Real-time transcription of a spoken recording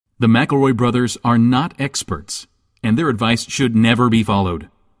The McElroy brothers are not experts, and their advice should never be followed.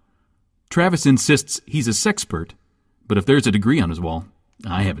 Travis insists he's a sexpert, but if there's a degree on his wall,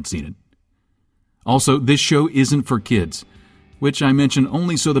 I haven't seen it. Also, this show isn't for kids, which I mention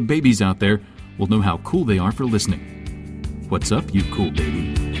only so the babies out there will know how cool they are for listening. What's up, you cool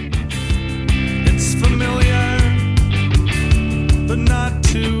baby? It's familiar, but not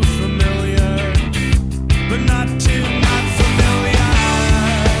too familiar, but not too not familiar.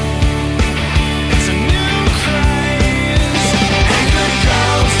 It's a new craze. Hey, good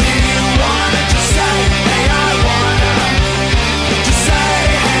girls, do you wanna just say, hey, I wanna? Just say,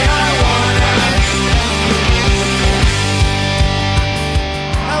 hey, I wanna.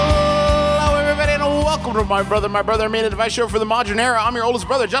 Hello, everybody, and welcome to My Brother Made a Device Show for the Modern Era. I'm your oldest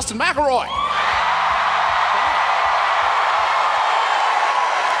brother, Justin McElroy.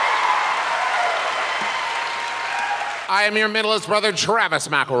 I am your middleest brother, Travis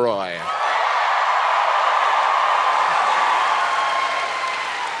McElroy.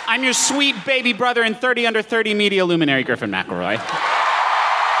 I'm your sweet baby brother and 30 under 30 media luminary, Griffin McElroy.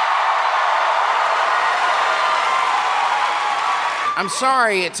 I'm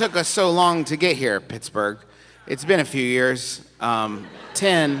sorry it took us so long to get here, Pittsburgh. It's been a few years,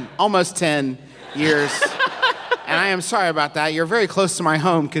 almost 10 years, and I am sorry about that. You're very close to my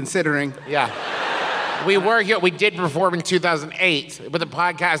home, considering. Yeah. We were here. We did perform in 2008, but the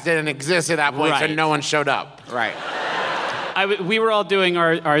podcast didn't exist at that point, so Right. no one showed up. Right. We were all doing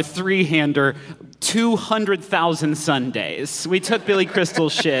our three-hander 200,000 Sundays. We took Billy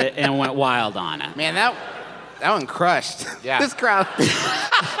Crystal's shit and went wild on it. Man, that one crushed. Yeah. This crowd fucking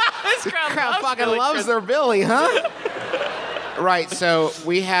Billy loves Crystal. their Billy, huh? Right, so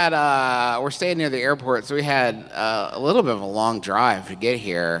we had, we're staying near the airport, so we had a little bit of a long drive to get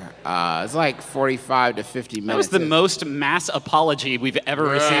here. It's like 45 to 50 minutes. That was the most mass apology we've ever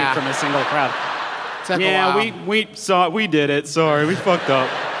received from a single crowd. Took a while. we saw it. We did it. Sorry, we fucked up.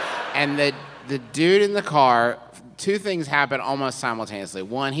 And the dude in the car, two things happen almost simultaneously.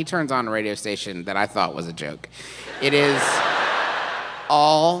 One, he turns on a radio station that I thought was a joke. It is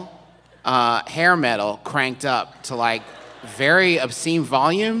all hair metal cranked up to like very obscene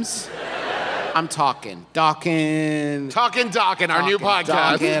volumes. I'm talking Dawkins. Talking, our new podcast.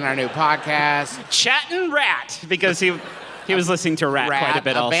 Dawkins, our new podcast. Chatting Rat, because he was listening to Rat quite a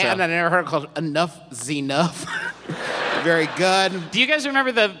bit a also. band I never heard called Enough Z'Nuff. Very good. Do you guys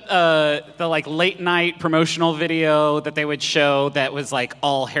remember the like late night promotional video that they would show that was like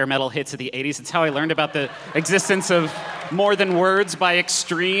all hair metal hits of the 80s? It's how I learned about the existence of More Than Words by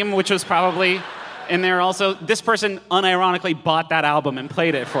Extreme, which was probably in there also. This person unironically bought that album and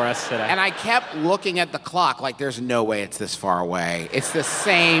played it for us today. And I kept looking at the clock like there's no way it's this far away. It's the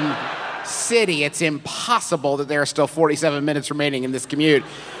same city. It's impossible that there are still 47 minutes remaining in this commute.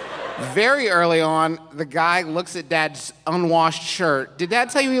 Very early on, the guy looks at Dad's unwashed shirt. Did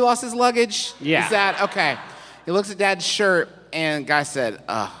Dad tell you he lost his luggage? Yeah. Is that okay? He looks at Dad's shirt, and the guy said,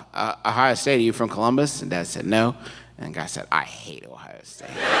 Ohio State, are you from Columbus? And Dad said, no. And the guy said, I hate Ohio State.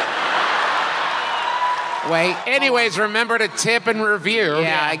 Wait. Anyways, remember to tip and review.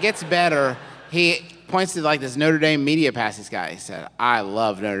 Yeah, it gets better. He points to like this Notre Dame media pass he's got. He said, I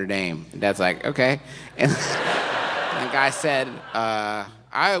love Notre Dame. And Dad's like, okay. And the guy said,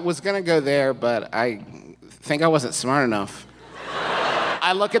 I was gonna go there, but I think I wasn't smart enough.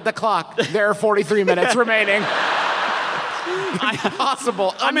 I look at the clock. There are 43 minutes remaining.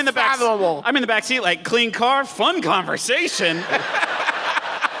 Impossible. I'm in the back. Unfathomable. I'm in the back seat, like clean car, fun conversation.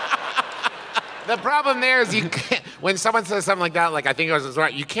 The problem there is you can't, when someone says something like that, like I think it was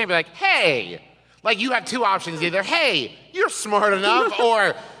right, you can't be like, hey. Like you have two options, either, hey, you're smart enough,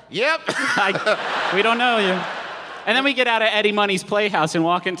 or, yep. We don't know you. And then we get out of Eddie Money's Playhouse and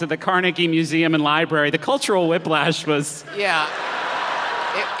walk into the Carnegie Museum and Library. The cultural whiplash was... Yeah.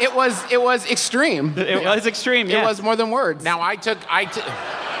 It was extreme. It was extreme, yeah. It was More Than Words. Now I took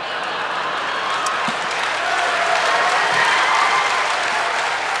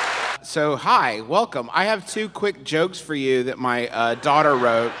So, hi, welcome. I have two quick jokes for you that my daughter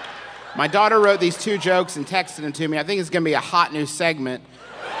wrote. My daughter wrote these two jokes and texted them to me. I think it's going to be a hot new segment.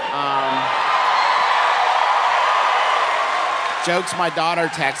 Jokes my daughter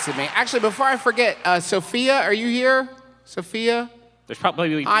texted me. Actually, before I forget, Sophia, are you here? Sophia? There's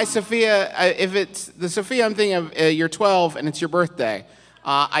probably... Hi, Sophia. If it's the Sophia I'm thinking of, you're 12 and it's your birthday.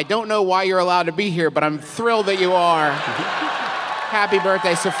 I don't know why you're allowed to be here, but I'm thrilled that you are. Happy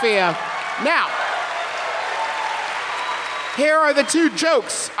birthday, Sophia. Now, here are the two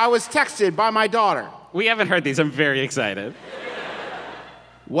jokes I was texted by my daughter. We haven't heard these. I'm very excited.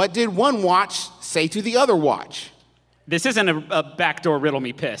 What did one watch say to the other watch? This isn't a backdoor riddle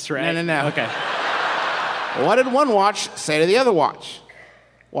me piss, right? No. Okay. What did one watch say to the other watch?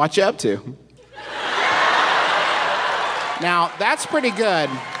 What you up to? Now, that's pretty good,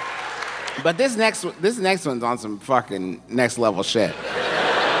 but this next one's on some fucking next level shit.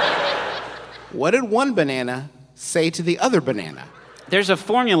 What did one banana say to the other banana? There's a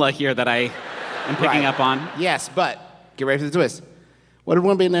formula here that I am picking up on. Yes, but get ready for the twist. What did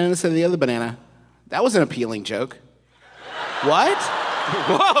one banana say to the other banana? That was an appealing joke. What?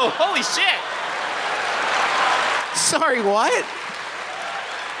 Whoa, holy shit! Sorry, what?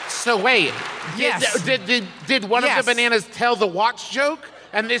 So wait. Yes. Did one of the bananas tell the watch joke?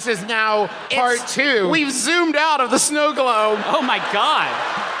 And this is now part 2. We've zoomed out of the snow globe. Oh my god.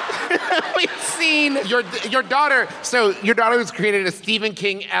 We've seen Your daughter has created a Stephen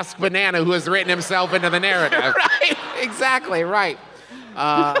King-esque banana who has written himself into the narrative. Right, exactly, right.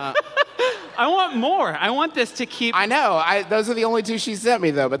 I want more. I want this to keep... I know. Those are the only 2 she sent me,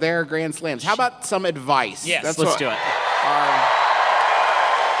 though, but they're grand slams. How about some advice? Yes, let's do it.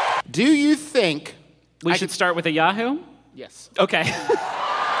 Do you think... We should start with a Yahoo? Yes, Okay.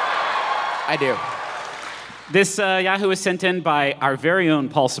 I do. This Yahoo is sent in by our very own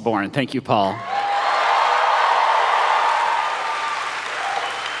Paul Saborn. Thank you, Paul.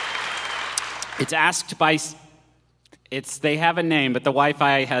 It's asked by... They have a name, but the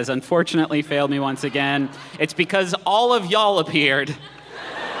Wi-Fi has unfortunately failed me once again. It's because all of y'all appeared.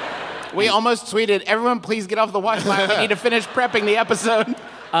 We almost tweeted, everyone please get off the Wi-Fi. We need to finish prepping the episode.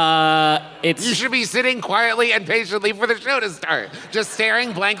 You should be sitting quietly and patiently for the show to start, just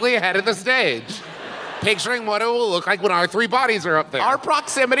staring blankly ahead of the stage, picturing what it will look like when our 3 bodies are up there. Our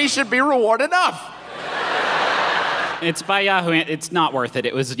proximity should be reward enough. It's by Yahoo. It's not worth it.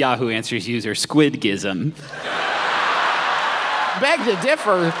 It was Yahoo Answers user Squidgism. Beg to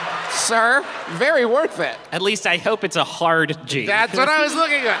differ, sir. Very worth it. At least I hope it's a hard G. That's what I was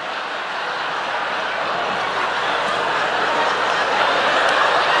looking at.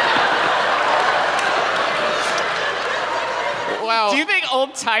 Do you think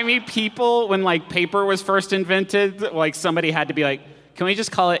old-timey people, when like paper was first invented, like somebody had to be like, can we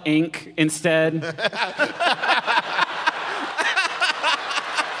just call it ink instead?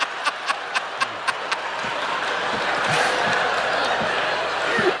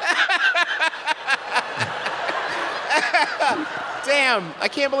 Damn, I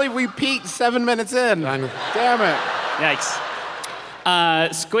can't believe we peaked 7 minutes in. Damn it. Yikes.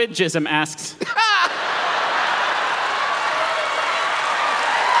 Squidgism asks...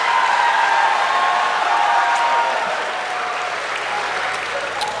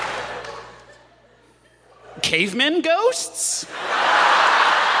 Cavemen ghosts?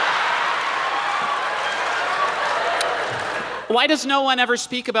 Why does no one ever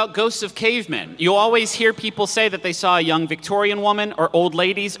speak about ghosts of cavemen? You always hear people say that they saw a young Victorian woman or old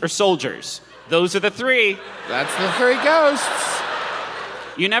ladies or soldiers. Those are the 3. That's the 3 ghosts.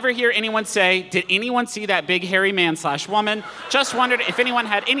 You never hear anyone say, did anyone see that big hairy man/woman? Just wondered if anyone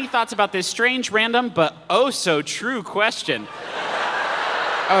had any thoughts about this strange, random, but oh so true question.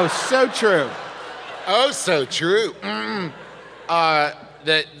 Oh, so true. Oh, so true. I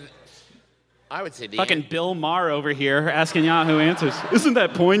would say the Fucking Bill Maher over here asking Yahoo Answers. Isn't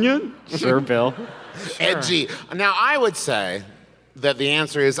that poignant? Sure, Bill. edgy. Now, I would say that the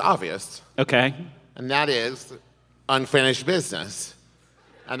answer is obvious, Okay. and that is unfinished business.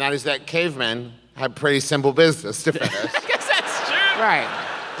 And that is that cavemen had pretty simple business to finish. I guess that's true. Right.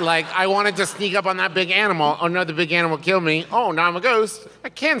 Like, I wanted to sneak up on that big animal. Oh no, the big animal killed me. Oh, now I'm a ghost. I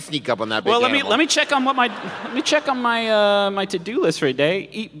can sneak up on that big animal. Well, let me check on my my to-do list for a day.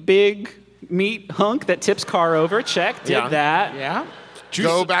 Eat big meat hunk that tips car over. Check. Did Yeah. that. Yeah.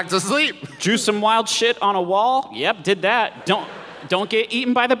 Go back to sleep. Drew some wild shit on a wall. Yep, did that. Don't get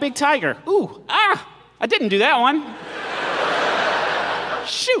eaten by the big tiger. Ooh, I didn't do that one.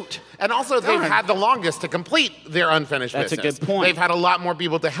 Shoot. And also, they've had the longest to complete their unfinished That's a business. good point. They've had a lot more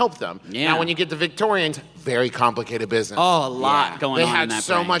people to help them. Yeah. Now, when you get to Victorians, very complicated business. Oh, a lot going They on in had that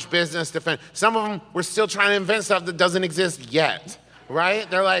so brain. much business to finish. Some of them were still trying to invent stuff that doesn't exist yet, right?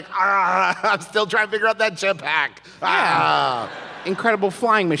 They're like, I'm still trying to figure out that jetpack. Incredible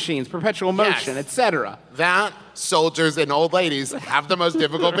flying machines, perpetual motion, Yes. etc. That, soldiers and old ladies have the most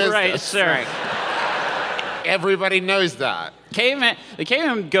difficult business. Right, sure. Everybody knows that. The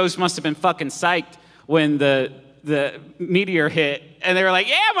caveman ghost must have been fucking psyched when the meteor hit, and they were like,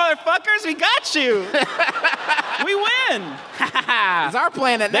 "Yeah, motherfuckers, we got you. We win." It's our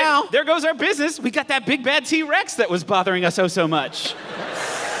planet now. There goes our business. We got that big bad T-Rex that was bothering us so much.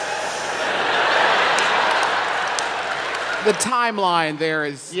 The timeline there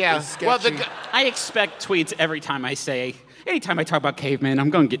is Yeah. is Well, sketchy. I expect tweets anytime I talk about cavemen, I'm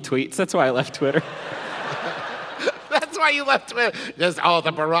going to get tweets. That's why I left Twitter. That's why you left Twitter. There's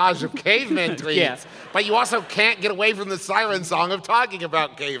the barrage of cavemen tweets. Yeah. But you also can't get away from the siren song of talking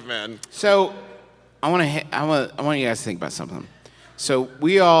about cavemen. So, I want you guys to think about something. So,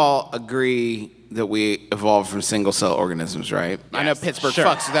 we all agree that we evolved from single-cell organisms, right? I know Pittsburgh sure.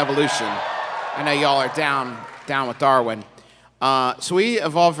 fucks with evolution. I know y'all are down with Darwin. So we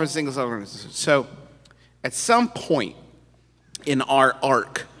evolved from single-cell organisms. So, at some point in our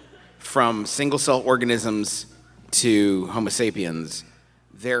arc from single-cell organisms to Homo sapiens,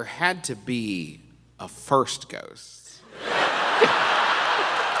 there had to be a first ghost.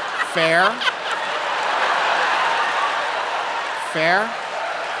 Fair? Fair?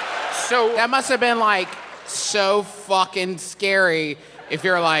 So That must have been like so fucking scary if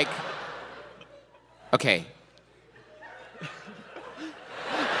you're like, okay.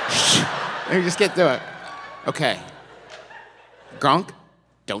 Let me just get through it. Okay. Gronk,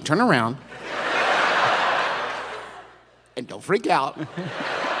 don't turn around. And don't freak out.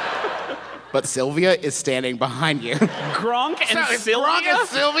 But Sylvia is standing behind you. Gronk and it's Sylvia? Gronk and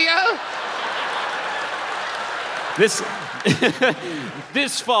Sylvia?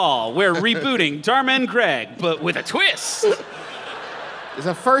 This fall, we're rebooting Dharma and Greg, but with a twist. It's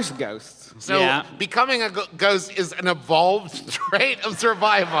a first ghost. So Yeah. becoming a ghost is an evolved trait of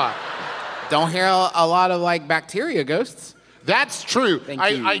survival. Don't hear a lot of like bacteria ghosts. That's true. Thank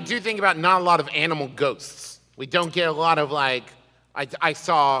you. I do think about not a lot of animal ghosts. We don't get a lot of like, I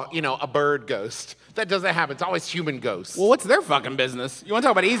saw, a bird ghost. That doesn't happen. It's always human ghosts. Well, what's their fucking business? You want to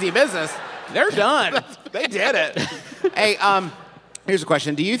talk about easy business? They're done. They did it. Hey, here's a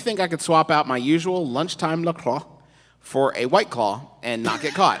question. Do you think I could swap out my usual lunchtime La Croix for a White Claw and not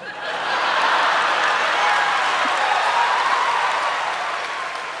get caught?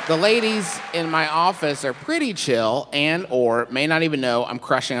 The ladies in my office are pretty chill and or may not even know I'm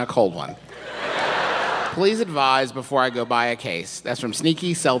crushing a cold one. Please advise before I go buy a case. That's from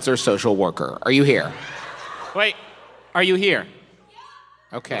Sneaky Seltzer Social Worker. Are you here? Wait, are you here?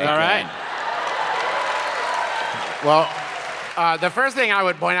 Okay. All right. Well, the first thing I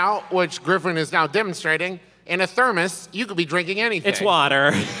would point out, which Griffin is now demonstrating, in a thermos, you could be drinking anything. It's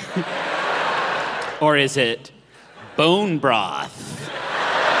water. Or is it bone broth?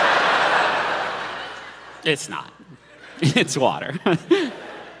 It's not. It's water.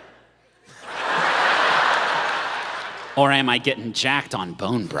 Or am I getting jacked on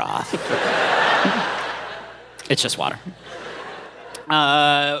bone broth? It's just water.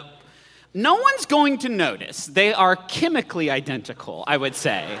 No one's going to notice. They are chemically identical, I would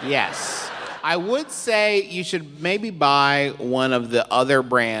say. Yes. I would say you should maybe buy one of the other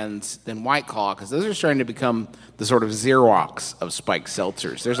brands than White Claw, because those are starting to become the sort of Xerox of spiked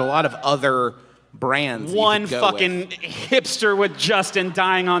seltzers. There's a lot of other brands. One you could go fucking with. hipster with Justin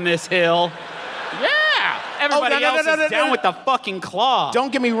dying on this hill. Yeah! Everybody no, else is down with the fucking claw.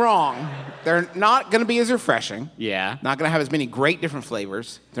 Don't get me wrong. They're not going to be as refreshing. Yeah. Not going to have as many great different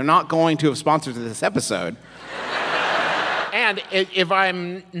flavors. They're not going to have sponsors of this episode. And if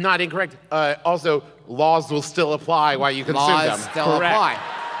I'm not incorrect, also, laws will still apply while you consume them. Laws still Correct. apply.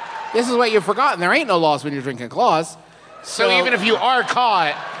 This is what you've forgotten. There ain't no laws when you're drinking claws. So even if you are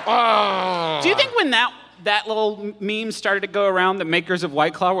caught, Do you think when that little meme started to go around, the makers of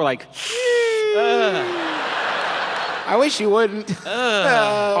White Claw were like, I wish you wouldn't.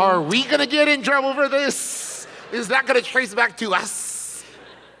 are we going to get in trouble for this? Is that going to trace back to us?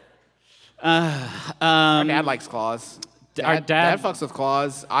 Our dad likes claws. Our dad- fucks with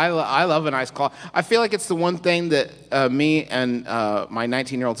claws. I love a nice claw. I feel like it's the one thing that me and my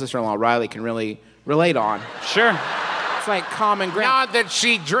 19-year-old sister-in-law Riley can really relate on. sure. It's like common ground. Not that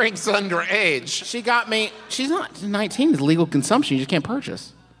she drinks underage. She got me. She's not 19. It's legal consumption. You just can't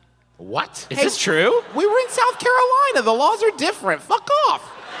purchase. What? Is this true? We were in South Carolina. The laws are different. Fuck off.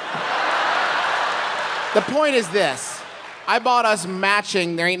 The point is this. I bought us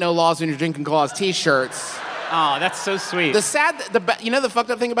matching There Ain't No Laws When You're Drinking Claws t-shirts. Oh, that's so sweet. The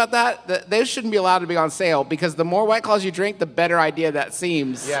fucked up thing about that? Those shouldn't be allowed to be on sale because the more White Claws you drink, the better idea that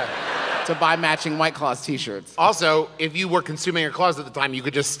seems to buy matching White Claws t-shirts. Also, if you were consuming your claws at the time, you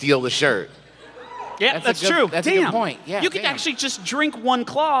could just steal the shirt. Yeah, That's that's a good- true. that's a Damn. good point. Yeah, you could damn. actually just drink one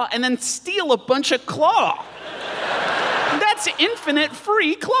claw and then steal a bunch of claw. That's infinite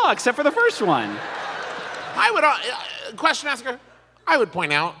free claw, except for the first one. I would, question asker, I would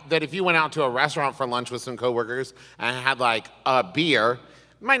point out that if you went out to a restaurant for lunch with some coworkers and had like a beer,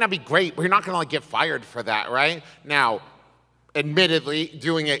 it might not be great, but you're not gonna like get fired for that, right? Now, admittedly,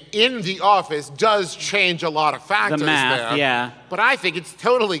 doing it in the office does change a lot of factors The math, there. yeah. But I think it's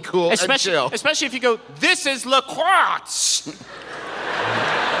totally cool and chill. Especially if you go, this is La Croix.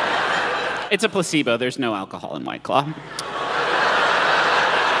 It's a placebo. There's no alcohol in White Claw.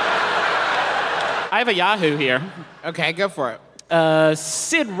 I have a Yahoo here. Okay, go for it.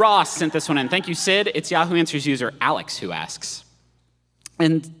 Sid Ross sent this one in. Thank you, Sid. It's Yahoo Answers user Alex who asks.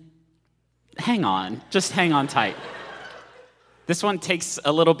 And hang on. Just hang on tight. This one takes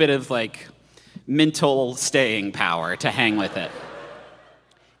a little bit of, like, mental staying power to hang with it.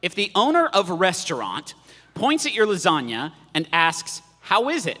 If the owner of a restaurant points at your lasagna and asks, "How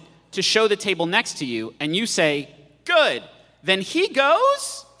is it?" to show the table next to you, and you say, "Good," then he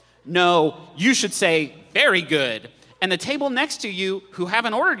goes, "No, you should say, very good." And the table next to you, who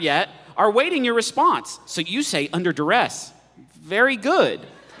haven't ordered yet, are waiting your response. So you say under duress, "Very good,"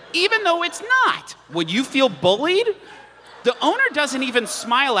 even though it's not. Would you feel bullied? The owner doesn't even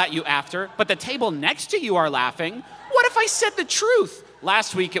smile at you after, but the table next to you are laughing. What if I said the truth?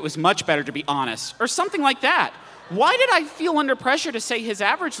 Last week it was much better to be honest, or something like that. Why did I feel under pressure to say his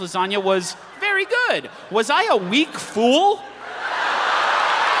average lasagna was very good? Was I a weak fool?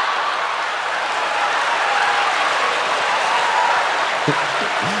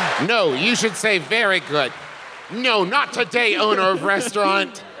 No, you should say very good. No, not today, owner of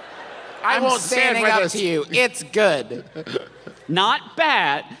restaurant. I I'm won't stand standing for up this. to you. It's good. Not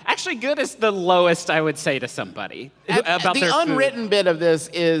bad. Actually, good is the lowest I would say to somebody about the their food. unwritten bit of this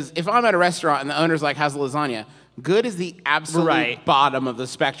is if I'm at a restaurant and the owner's like, "How's the lasagna?" Good is the absolute Right. bottom of the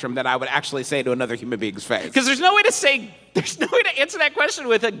spectrum that I would actually say to another human being's face. Because there's no way to answer that question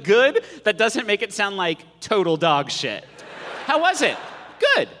with a good that doesn't make it sound like total dog shit. How was it?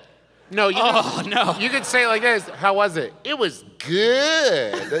 Good. No, No. You could say it like this. How was it? It was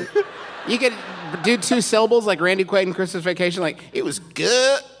good. You could do two syllables like Randy Quaid in Christmas Vacation, like, "It was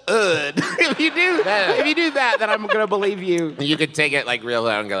good." if you do that, then I'm gonna believe you. You could take it like real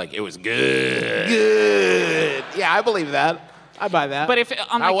loud and go like, "It was good." Good. Yeah, I believe that. I buy that. But if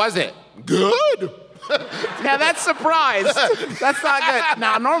on How like, was it? Good. now that's surprise. That's not good.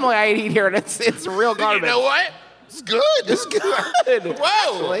 Now normally I eat here and it's real garbage. You know what? It's good. It's good.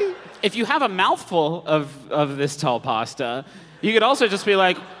 Whoa. Actually. if you have a mouthful of this tall pasta, you could also just be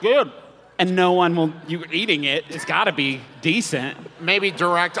like, good. And no one will, you're eating it. It's got to be decent. Maybe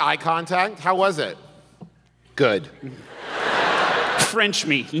direct eye contact. How was it? Good. French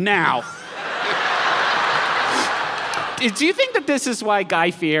me now. Do you think that this is why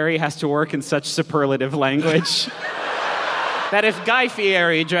Guy Fieri has to work in such superlative language? That if Guy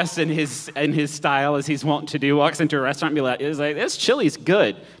Fieri, dressed in his style as he's wont to do, walks into a restaurant and is like, "This chili's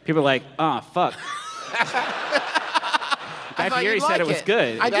good," people are like, "Oh, fuck." Guy Fieri said it was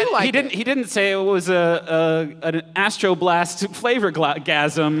good. I do like it. He didn't say it was an astroblast flavor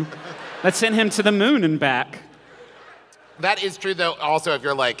gasm that sent him to the moon and back. That is true, though. Also, if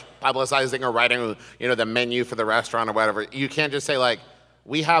you're like publicizing or writing, the menu for the restaurant or whatever, you can't just say like,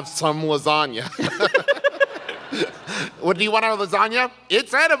 "We have some lasagna." What do you want our lasagna?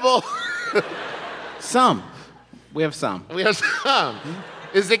 It's edible. Some. We have some. We have some.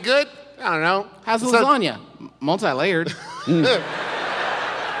 Is it good? I don't know. How's the lasagna? Multi-layered.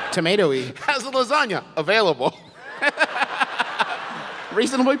 Tomato-y. How's the lasagna? Available.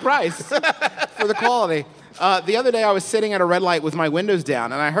 Reasonably priced for the quality. The other day I was sitting at a red light with my windows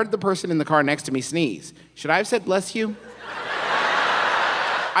down and I heard the person in the car next to me sneeze. Should I have said bless you?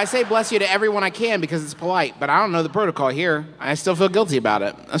 I say bless you to everyone I can because it's polite, but I don't know the protocol here. I still feel guilty about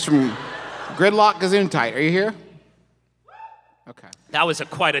it. That's from Gridlock Gazoon-Tight. Are you here? Okay. That was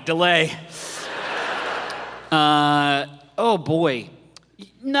quite a delay. Oh boy.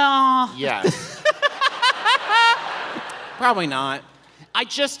 No. Yes. Probably not.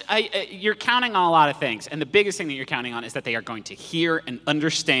 You're counting on a lot of things, and the biggest thing that you're counting on is that they are going to hear and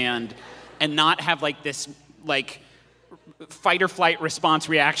understand and not have like this fight or flight response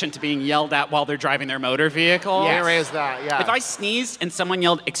reaction to being yelled at while they're driving their motor vehicle. There is that, yeah. If I sneezed and someone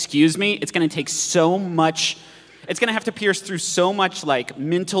yelled, "Excuse me," it's going to take so much. It's going to have to pierce through so much like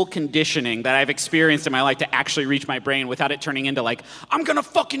mental conditioning that I've experienced in my life to actually reach my brain without it turning into like, "I'm going to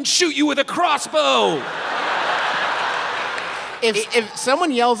fucking shoot you with a crossbow." If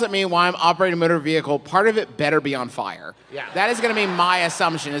someone yells at me while I'm operating a motor vehicle, part of it better be on fire. Yeah. That is going to be my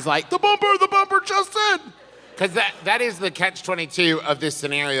assumption is like, the bumper just in. Because that is the catch-22 of this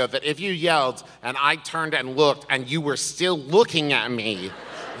scenario, that if you yelled and I turned and looked and you were still looking at me,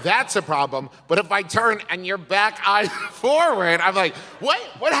 that's a problem. But if I turn and your back eye forward, I'm like, what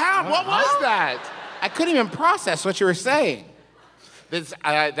happened? What was that? I couldn't even process what you were saying.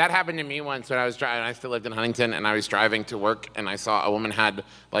 That happened to me once when I was driving. I still lived in Huntington, and I was driving to work, and I saw a woman had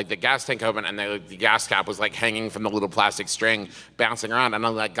like the gas tank open, and the gas cap was like hanging from the little plastic string, bouncing around. And I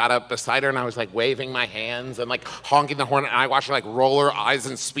like got up beside her, and I was like waving my hands and like honking the horn, and I watched her like roll her eyes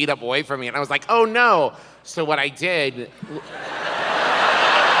and speed up away from me, and I was like, oh no. So what I did.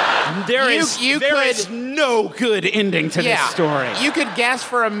 There is no good ending to this story. You could guess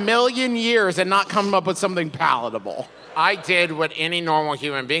for 1,000,000 years and not come up with something palatable. I did what any normal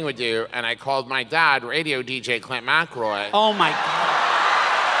human being would do, and I called my dad, radio DJ Clint McElroy. Oh my God.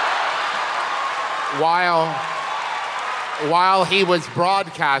 While he was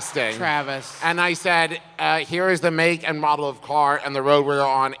broadcasting. Travis. And I said, here is the make and model of car and the road we're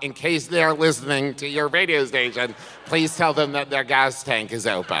on. In case they're listening to your radio station, please tell them that their gas tank is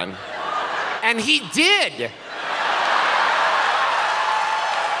open. And he did.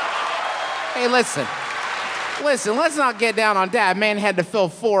 Hey, listen, let's not get down on Dad. Man had to fill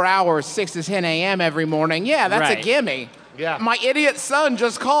 4 hours, 6 to 10 a.m. every morning. Yeah, that's Right. a gimme. Yeah. My idiot son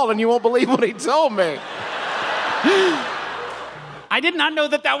just called, and you won't believe what he told me. I did not know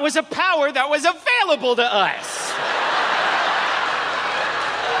that was a power that was available to us.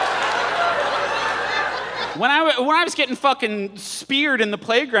 When I was getting fucking speared in the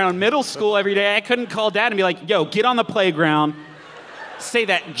playground, middle school every day, I couldn't call Dad and be like, yo, get on the playground. Say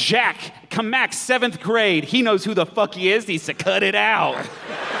that Jack Kamak, 7th grade, he knows who the fuck he is, needs to cut it out.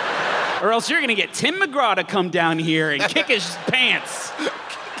 Or else you're gonna get Tim McGraw to come down here and kick his pants.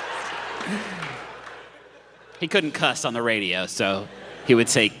 He couldn't cuss on the radio, so he would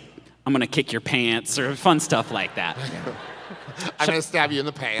say, I'm gonna kick your pants, or fun stuff like that. I'm gonna stab you in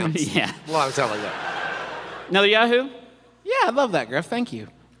the pants. Yeah. A lot of stuff like that. Another Yahoo? Yeah, I love that, Griff. Thank you.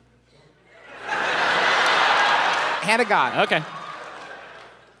 Hand of God. Okay.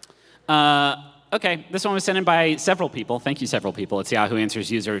 Okay, this one was sent in by several people. Thank you, several people. It's Yahoo Answers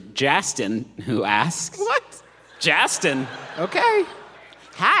user Justin, who asks... What? Justin. Okay.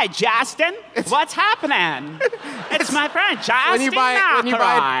 Hi, Justin. What's happening? It's my friend, Justin When you buy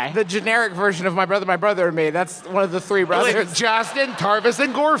Nacarai. the generic version of My Brother, and Me, that's one of the three brothers. Justin, Tarvis,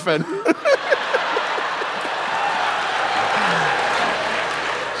 and Gorfin.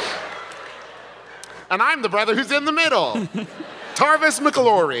 And I'm the brother who's in the middle. Tarvis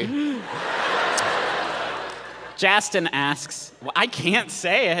McAlory. Justin asks, well, I can't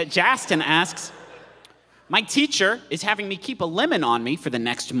say it. Justin asks, my teacher is having me keep a lemon on me for the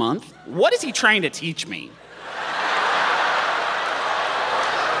next month. What is he trying to teach me?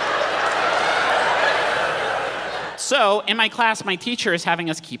 So, in my class, my teacher is having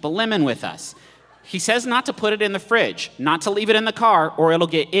us keep a lemon with us. He says not to put it in the fridge, not to leave it in the car, or it'll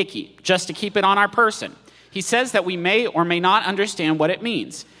get icky, just to keep it on our person. He says that we may or may not understand what it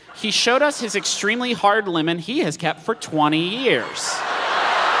means. He showed us his extremely hard lemon he has kept for 20 years.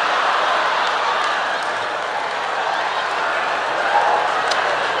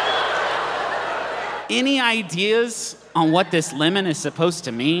 Any ideas on what this lemon is supposed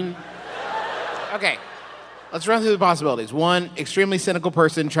to mean? Okay, let's run through the possibilities. One, extremely cynical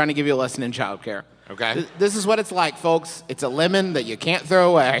person trying to give you a lesson in childcare. Okay. This is what it's like, folks. It's a lemon that you can't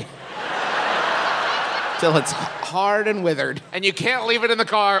throw away. Till it's hard and withered. And you can't leave it in the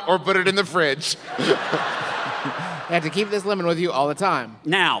car or put it in the fridge. You have to keep this lemon with you all the time.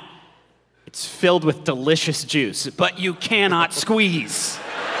 Now, it's filled with delicious juice, but you cannot squeeze.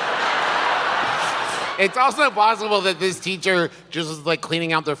 It's also possible that this teacher just was like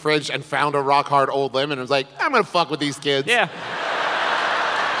cleaning out the fridge and found a rock hard old lemon and was like, I'm gonna fuck with these kids. Yeah.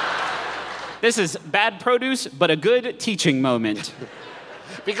 This is bad produce, but a good teaching moment.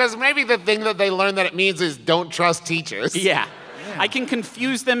 Because maybe the thing that they learn that it means is don't trust teachers. Yeah. I can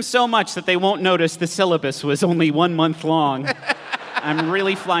confuse them so much that they won't notice the syllabus was only 1 month long. I'm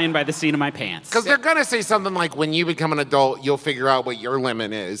really flying by the seat of my pants. Because they're gonna say something like, when you become an adult, you'll figure out what your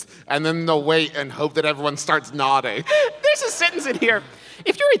lemon is. And then they'll wait and hope that everyone starts nodding. There's a sentence in here.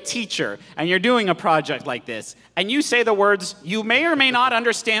 If you're a teacher and you're doing a project like this, and you say the words, you may or may not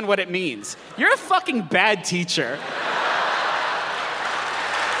understand what it means, you're a fucking bad teacher.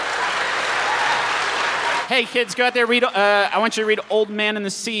 Hey kids, go out there, read, I want you to read Old Man in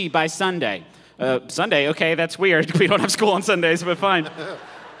the Sea by Sunday. Sunday, okay, that's weird. We don't have school on Sundays, but fine.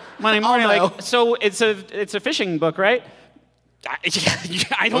 Monday morning, no. like, so it's a fishing book, right?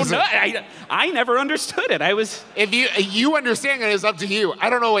 I don't know. I never understood it. I was... If you understand it, is up to you. I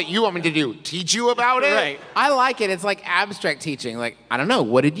don't know what you want me to do. Teach you about it? Right. I like it. It's like abstract teaching. Like, I don't know.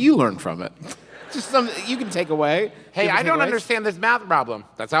 What did you learn from it? Just something you can take away. Hey, I don't understand this math problem.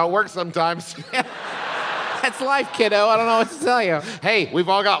 That's how it works sometimes. That's life, kiddo. I don't know what to tell you. Hey, we've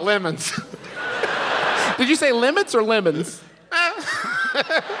all got lemons. Did you say limits or lemons?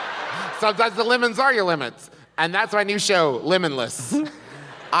 Sometimes the lemons are your limits. And that's my new show, Lemonless.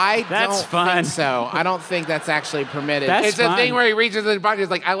 I That's don't fun. think so. I don't think that's actually permitted. That's It's a fun. thing where he reaches in his pocket, he's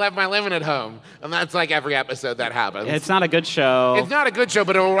like, I left my lemon at home. And that's like every episode that happens. It's not a good show. It's not a good show,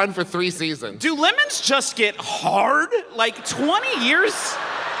 but it'll run for 3 seasons. Do lemons just get hard? Like 20 years?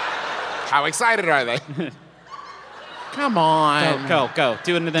 How excited are they? Come on. Go.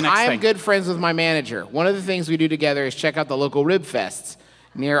 Do it into the next I thing. am good friends with my manager. One of the things we do together is check out the local rib fests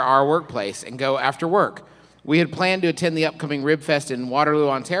near our workplace and go after work. We had planned to attend the upcoming Rib Fest in Waterloo,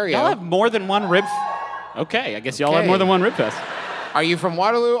 Ontario. Y'all have more than one rib. Okay, I guess y'all have Okay. more than one rib fest. Are you from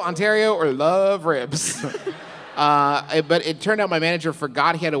Waterloo, Ontario, or love ribs? But it turned out my manager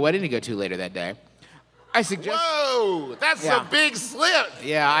forgot he had a wedding to go to later that day. I suggest. Whoa, that's Yeah. a big slip.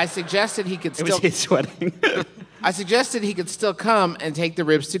 Yeah, I suggested he could It was still. his wedding. I suggested he could still come and take the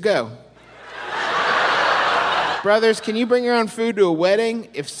ribs to go. Brothers, can you bring your own food to a wedding?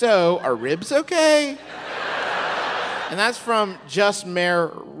 If so, are ribs okay? And that's from Just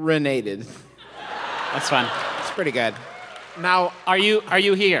Marinated. That's fun. It's pretty good. Now, Are you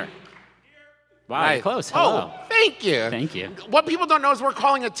here? Wow, you're close. Hello. Oh, thank you. Thank you. What people don't know is we're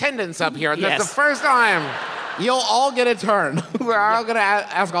calling attendance up here. And That's Yes. the first time. You'll all get a turn. We're all gonna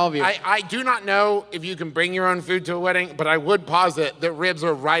ask all of you. I do not know if you can bring your own food to a wedding, but I would posit that ribs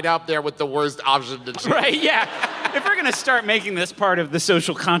are right up there with the worst option to choose. Right, yeah. If we're gonna start making this part of the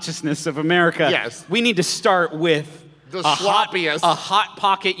social consciousness of America, Yes. we need to start with The a sloppiest. hot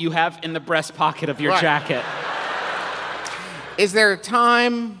pocket you have in the breast pocket of your Right. jacket. Is there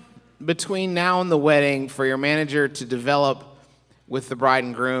time between now and the wedding for your manager to develop with the bride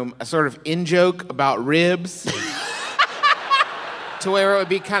and groom a sort of in-joke about ribs? To where it would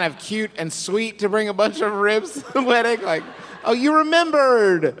be kind of cute and sweet to bring a bunch of ribs to the wedding? Like, oh, you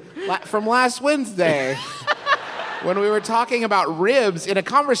remembered from last Wednesday when we were talking about ribs in a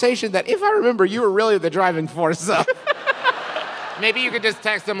conversation that, if I remember, you were really the driving force of. Maybe you could just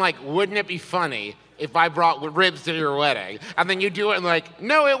text them like, wouldn't it be funny if I brought ribs to your wedding? And then you do it and like,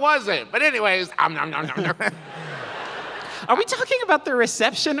 no, it wasn't. But anyways, nom, nom, nom, nom. Are we talking about the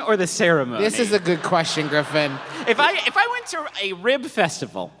reception or the ceremony? This is a good question, Griffin. If I went to a rib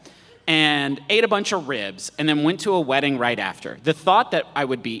festival and ate a bunch of ribs and then went to a wedding right after, the thought that I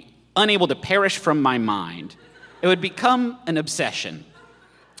would be unable to perish from my mind, it would become an obsession.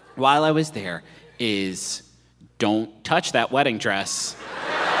 While I was there is, don't touch that wedding dress.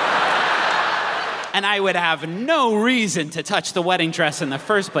 And I would have no reason to touch the wedding dress in the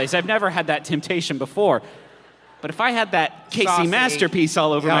first place. I've never had that temptation before. But if I had that Casey Saucy. masterpiece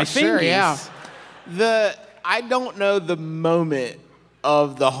all over my Sure, fingers, yeah. I don't know the moment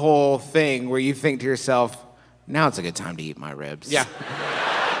of the whole thing where you think to yourself, now it's a good time to eat my ribs. Yeah.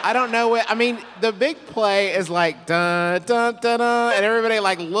 I don't know what, I mean, the big play is like, dun, dun, dun, dun, and everybody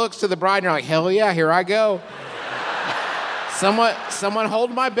like looks to the bride and you're like, hell yeah, here I go. Someone hold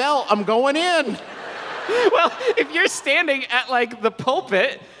my belt, I'm going in. well, if you're standing at like the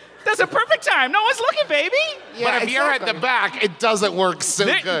pulpit, that's a perfect time. No one's looking, baby. Yeah, But if you're at the back, it doesn't work so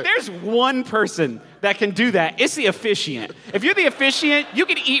good. There's one person that can do that. It's the officiant. If you're the officiant, you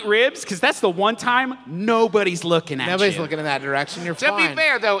can eat ribs because that's the one time nobody's looking at Nobody's you. looking in that direction, you're To fine. be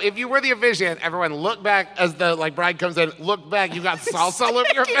fair, though, if you were the officiant, everyone look back as the bride comes in. Look back, you got salsa all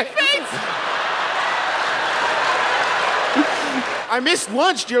over your face. I missed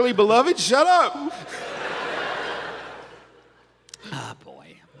lunch, dearly beloved, shut up. Oh,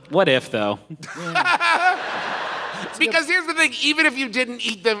 boy. What if, though? Because here's the thing, even if you didn't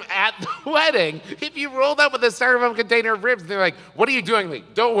eat them at the wedding, if you rolled up with a styrofoam container of ribs, they're like, what are you doing?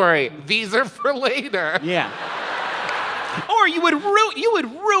 Like, don't worry, these are for later. Yeah. Or you would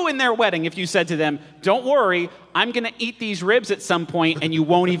ruin their wedding if you said to them, don't worry, I'm going to eat these ribs at some point and you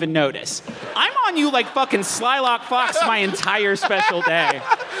won't even notice. I'm on you like fucking Slylock Fox my entire special day.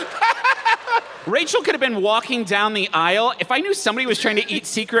 Rachel could have been walking down the aisle. If I knew somebody was trying to eat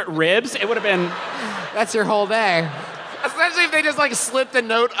secret ribs, it would have been... That's your whole day. Especially if they just slipped a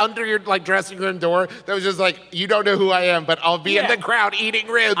note under your dressing room door that was just like, you don't know who I am, but I'll be in the crowd eating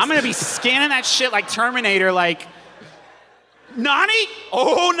ribs. I'm going to be scanning that shit like Terminator, like... Nani?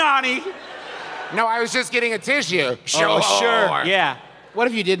 Oh, Nani. No, I was just getting a tissue. Oh, sure. Yeah. What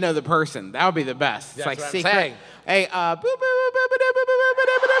if you did know the person? That would be the best. It's That's like what I'm secret. saying. Hey, boop, boop, boop, boop, boop, boop, boop,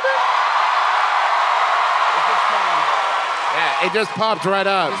 boop, boop, boop. Yeah, it just popped right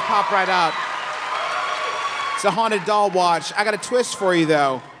up. Just pop right up. It's a haunted doll watch. I got a twist for you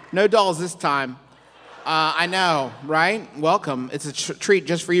though. No dolls this time. I know, right? Welcome. It's a treat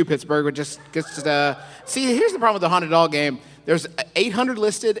just for you, Pittsburgh. We're just see. Here's the problem with the haunted doll game. There's 800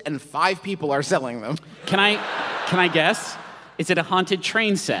 listed and 5 people are selling them. Can I guess? Is it a haunted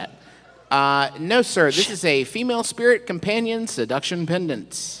train set? No, sir. This is a female spirit companion seduction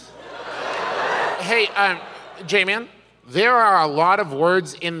pendant. Hey, J-Man, there are a lot of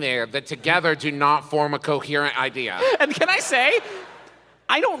words in there that together do not form a coherent idea. And can I say,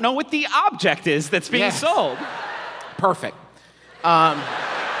 I don't know what the object is that's being Yes. sold. Perfect.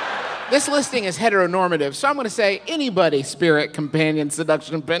 This listing is heteronormative, so I'm going to say anybody spirit companion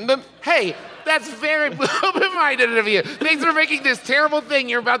seduction pendant. Hey, that's very open-minded of you. Thanks for making this terrible thing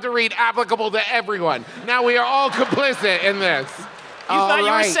you're about to read applicable to everyone. Now we are all complicit in this. You thought you were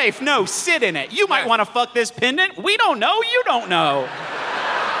right. safe. No, sit in it. You might Yes. want to fuck this pendant. We don't know. You don't know.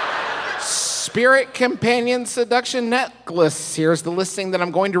 Spirit companion seduction necklace. Here's the listing that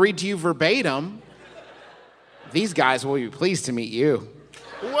I'm going to read to you verbatim. These guys will be pleased to meet you.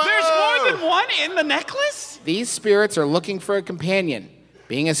 There's more than one in the necklace? These spirits are looking for a companion.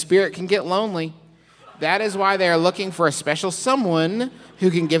 Being a spirit can get lonely. That is why they are looking for a special someone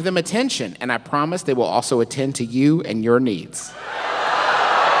who can give them attention, and I promise they will also attend to you and your needs.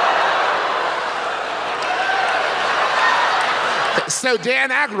 So Dan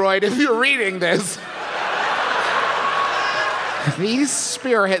Aykroyd, if you're reading this, These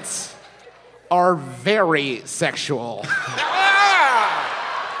spirits are very sexual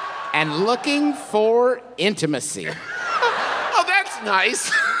and looking for intimacy. oh, that's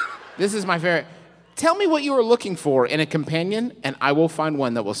nice. This is my favorite. Tell me what you are looking for in a companion, and I will find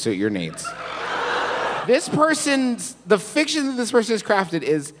one that will suit your needs. The fiction that this person has crafted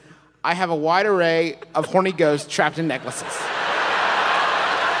is, I have a wide array of horny ghosts trapped in necklaces.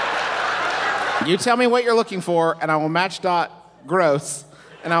 You tell me what you're looking for, and I will match gross,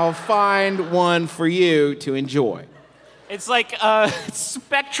 and I will find one for you to enjoy. It's like a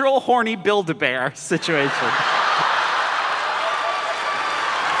spectral horny Build-A-Bear situation.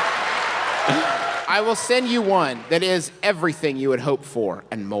 I will send you one that is everything you would hope for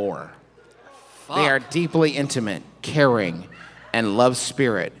and more. They are deeply intimate, caring, and love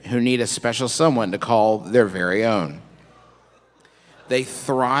spirit who need a special someone to call their very own. They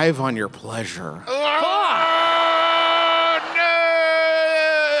thrive on your pleasure Oh,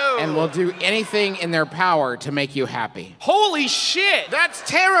 no! and will do anything in their power to make you happy. Holy shit! That's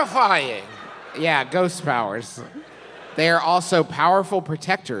terrifying. Yeah, ghost powers. They are also powerful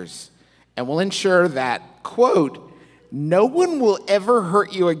protectors and will ensure that, quote, no one will ever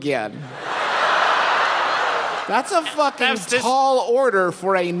hurt you again. That's a fucking That's this- tall order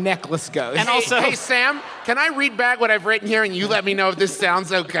for a necklace ghost. And also- Hey, Sam, can I read back what I've written here and you let me know if this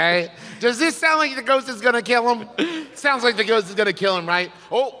sounds okay? Does this sound like the ghost is gonna kill him? Sounds like the ghost is gonna kill him, right?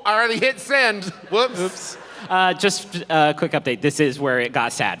 Oh, I already hit send. Whoops. Oops. Just a quick update. This is where it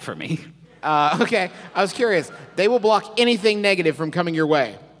got sad for me. Okay, I was curious. They will block anything negative from coming your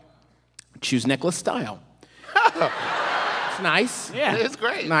way. Choose necklace style. It's nice. Yeah. It's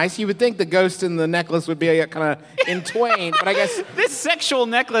great. Nice. You would think the ghost and the necklace would be kind of in twain, but I guess This sexual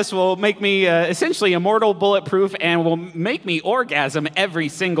necklace will make me essentially immortal, bulletproof, and will make me orgasm every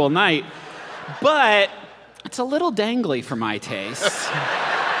single night. But it's a little dangly for my taste.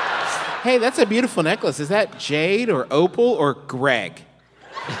 hey, that's a beautiful necklace. Is that jade or opal or Greg?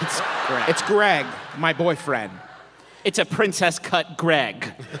 It's Greg. It's Greg, my boyfriend. It's a princess cut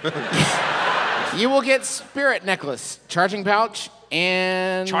Greg. You will get spirit necklace, charging pouch,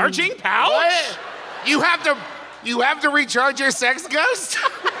 and Charging pouch? What? You have to recharge your sex ghost?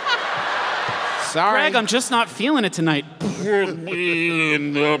 Sorry. Greg, I'm just not feeling it tonight. Put me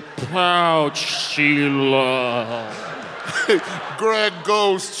in the pouch, Sheila. Greg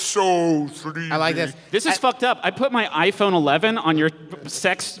Ghost so sleepy. I like this. This is fucked up. I put my iPhone 11 on your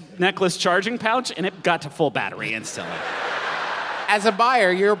sex necklace charging pouch, and it got to full battery instantly. As a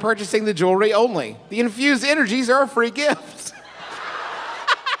buyer, you're purchasing the jewelry only. The infused energies are a free gift.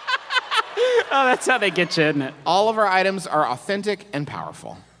 Oh, that's how they get you, isn't it? All of our items are authentic and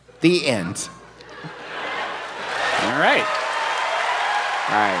powerful. The end. All right.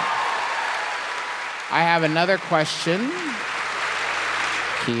 All right. I have another question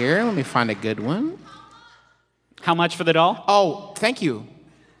here. Let me find a good one. How much for the doll? Oh, thank you.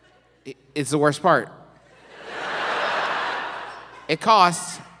 It's the worst part. It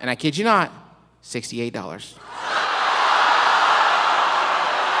costs, and I kid you not, $68.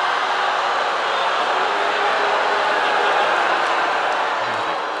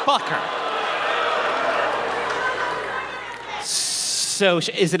 Fuck her. So,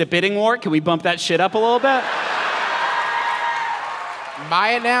 is it a bidding war? Can we bump that shit up a little bit?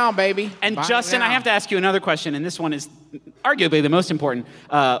 Buy it now, baby. And Buy it Justin, I now. have to ask you another question, and this one is arguably the most important.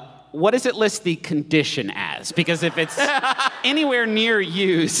 What does it list the condition as? Because if it's anywhere near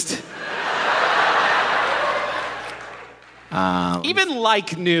used, Even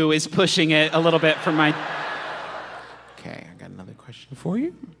like new is pushing it a little bit for my. Okay, I got another question for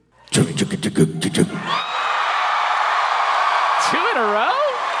you. 2 in a row?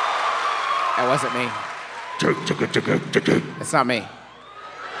 That wasn't me. It's not me.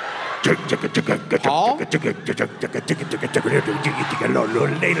 Paul?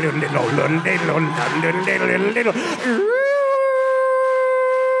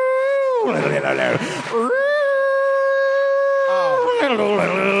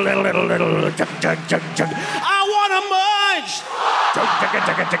 I want to munch.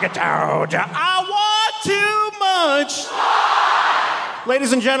 I want too much.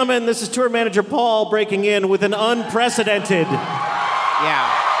 Ladies and gentlemen, this is tour manager Paul breaking in with an unprecedented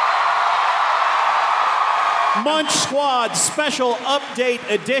Yeah. Munch Squad special update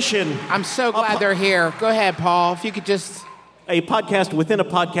edition. I'm so glad they're here. Go ahead, Paul. If you could just. A podcast within a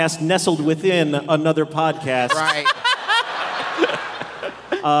podcast nestled within another podcast. Right.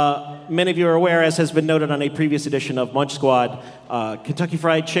 Many of you are aware, as has been noted on a previous edition of Munch Squad, Kentucky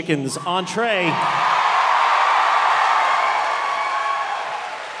Fried Chicken's entree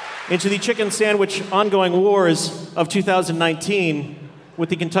into the chicken sandwich ongoing wars of 2019 with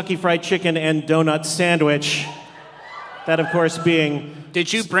the Kentucky Fried Chicken and Doughnut Sandwich. That, of course, being...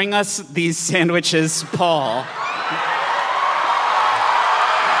 Did you bring us these sandwiches, Paul?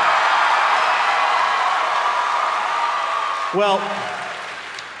 Well,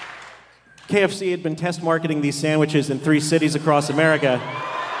 KFC had been test marketing these sandwiches in 3 cities across America: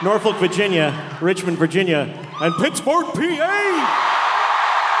 Norfolk, Virginia, Richmond, Virginia, and Pittsburgh, PA.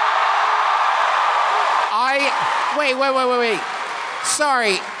 Wait.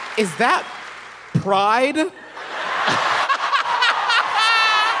 Sorry, is that pride?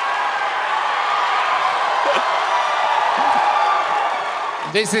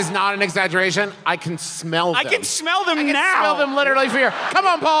 This is not an exaggeration. I can smell them. I can smell them I can now. smell them literally from here. Come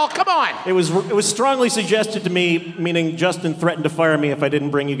on, Paul. Come on. It was strongly suggested to me, meaning Justin threatened to fire me if I didn't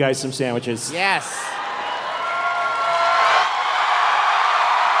bring you guys some sandwiches. Yes.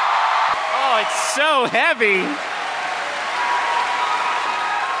 Oh, it's so heavy.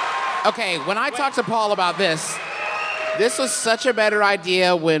 Okay, when I talked to Paul about this was such a better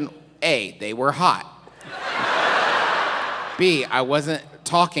idea when A, they were hot. B, I wasn't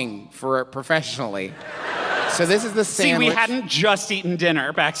talking for it professionally. So this is the See, sandwich. we hadn't just eaten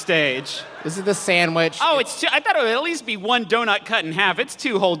dinner backstage. This is the sandwich. Oh, it's two. I thought it would at least be 1 donut cut in half. It's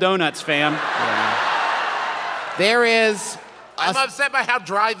 2 whole donuts, fam. There is. I'm upset by how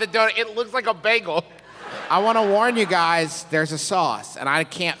dry the donut. It looks like a bagel. I want to warn you guys. There's a sauce, and I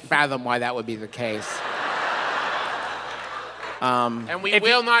can't fathom why that would be the case. And we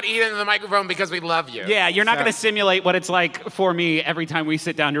will not eat into the microphone because we love you. Yeah, you're not So- going to simulate what it's like for me every time we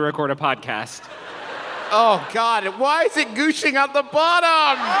sit down to record a podcast. Oh God! Why is it gooshing out the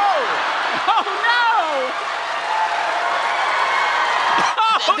bottom?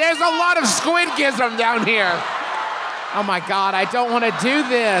 Oh, There's a lot of squidgism down here. Oh my God! I don't want to do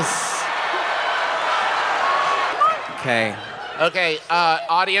this. Okay. Okay,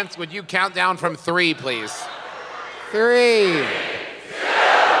 audience, would you count down from 3, please? 3.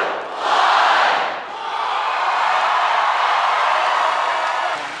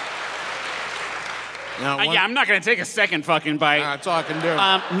 Yeah, I'm not going to take a second fucking bite. That's all I can do.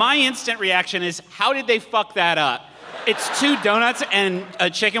 My instant reaction is, how did they fuck that up? It's 2 donuts and a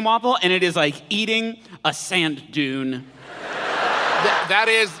chicken waffle, and it is like eating a sand dune. That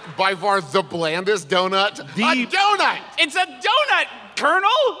is by far the blandest donut. A donut! It's a donut,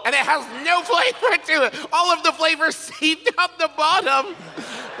 Colonel! And it has no flavor to it. All of the flavor seeped out the bottom.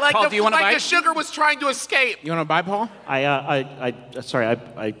 Like, Paul, do you wanna like bite? the sugar was trying to escape. You want to buy, Paul?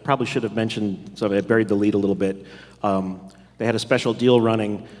 I probably should have mentioned, so I buried the lead a little bit. They had a special deal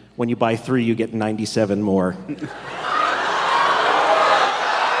running. When you buy 3, you get 97 more.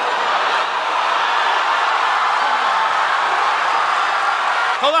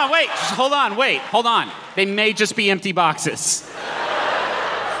 Hold on. They may just be empty boxes.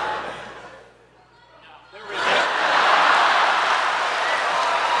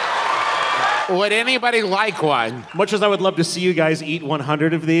 Would anybody like one? Much as I would love to see you guys eat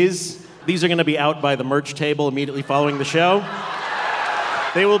 100 of these are going to be out by the merch table immediately following the show.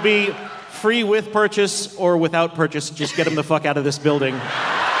 They will be free with purchase or without purchase. Just get them the fuck out of this building.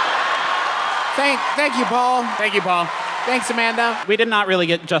 Thank you, Paul. Thank you, Paul. Thanks, Amanda. We did not really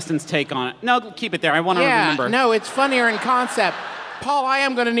get Justin's take on it. No, keep it there. I want to remember. No, it's funnier in concept. Paul, I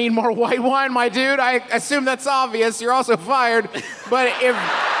am going to need more white wine, my dude. I assume that's obvious. You're also fired. But if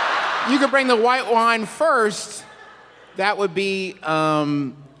you could bring the white wine first, that would be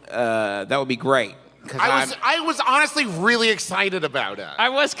great. I was honestly really excited about it. I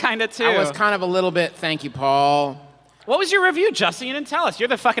was kind of too. I was kind of a little bit. Thank you, Paul. What was your review, Justin? You didn't tell us. You're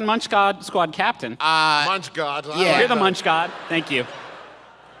the fucking Munch God Squad captain. Munch God. yeah. You're the Munch God. Thank you.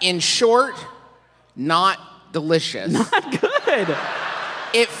 In short, not delicious. Not good.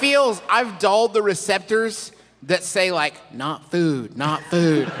 It feels, I've dulled the receptors that say like, not food, not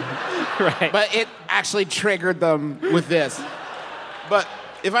food. Right. But it actually triggered them with this. But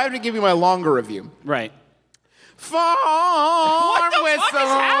if I have to give you my longer review. Right. Farm What the wisdom. fuck is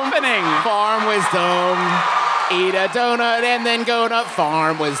happening? Farm wisdom. Eat a donut and then go to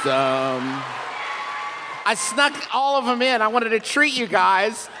farm wisdom. I snuck all of them in. I wanted to treat you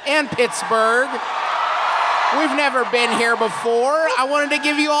guys and Pittsburgh. We've never been here before. I wanted to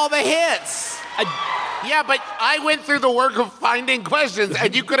give you all the hits. Yeah, but I went through the work of finding questions,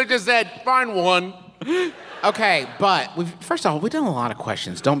 and you could have just said, find one. Okay, but first of all, we've done a lot of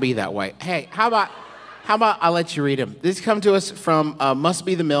questions. Don't be that way. Hey, how about I let you read them? These come to us from Must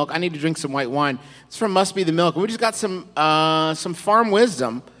Be the Milk. I need to drink some white wine. It's from Must Be the Milk. We just got some farm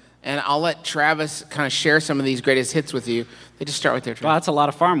wisdom, and I'll let Travis kind of share some of these greatest hits with you. They just start right there, Wow, Travis. that's a lot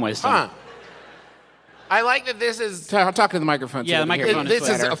of farm wisdom. Huh. I like that this is... Talk to the microphone. Yeah, so the we can hear microphone you. is This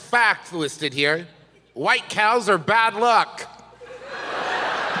is better. a fact listed here. White cows are bad luck.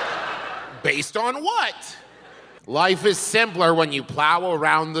 Based on what? Life is simpler when you plow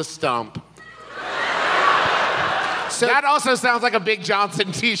around the stump. So that also sounds like a Big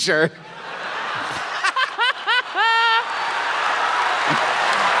Johnson t-shirt.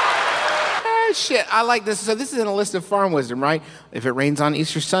 Shit, I like this. So this is in a list of farm wisdom, right? If it rains on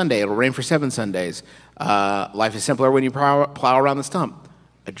Easter Sunday, it'll rain for 7 Sundays. Life is simpler when you plow around the stump.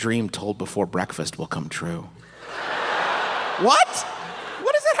 A dream told before breakfast will come true. What?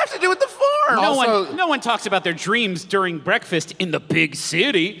 What does that have to do with the farm? No one talks about their dreams during breakfast in the big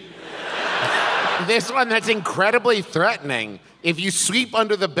city. This one that's incredibly threatening. If you sweep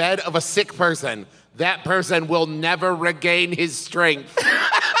under the bed of a sick person, that person will never regain his strength.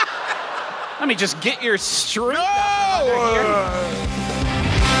 Let me just get your strength up under here.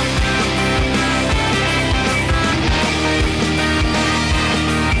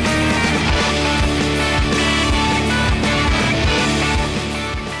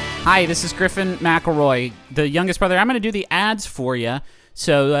 Hi, this is Griffin McElroy, the youngest brother. I'm going to do the ads for you.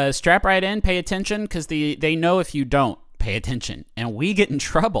 So strap right in, pay attention, because they know if you don't pay attention, and we get in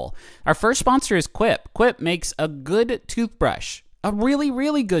trouble. Our first sponsor is Quip. Quip makes a good toothbrush, a really,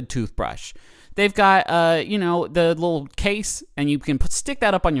 really good toothbrush. They've got, the little case, and you can stick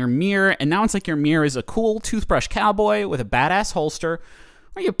that up on your mirror, and now it's like your mirror is a cool toothbrush cowboy with a badass holster.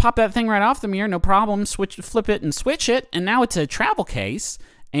 Or you pop that thing right off the mirror, no problem, flip it and switch it, and now it's a travel case.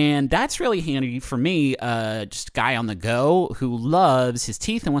 And that's really handy for me, just a guy on the go who loves his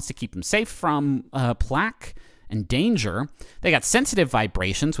teeth and wants to keep them safe from plaque and danger. They got sensitive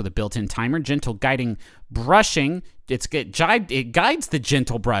vibrations with a built-in timer, gentle guiding brushing. It guides the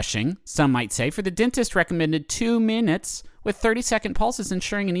gentle brushing, some might say. For the dentist, recommended 2 minutes with 30-second pulses,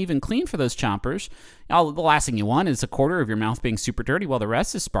 ensuring an even clean for those chompers. The last thing you want is a quarter of your mouth being super dirty while the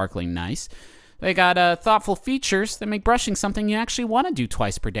rest is sparkling nice. They got thoughtful features that make brushing something you actually want to do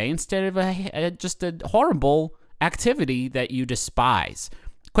twice per day instead of just a horrible activity that you despise.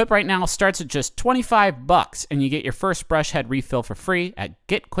 Quip right now starts at just $25, and you get your first brush head refill for free at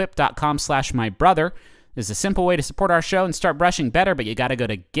getquip.com/mybrother. This is a simple way to support our show and start brushing better, but you got to go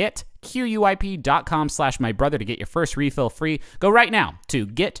to getquip.com/mybrother to get your first refill free. Go right now to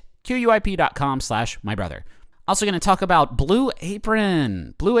getquip.com/mybrother. Also going to talk about Blue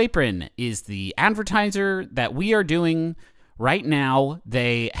Apron. Blue Apron is the advertiser that we are doing right now.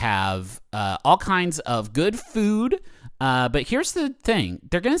 They have all kinds of good food, but here's the thing.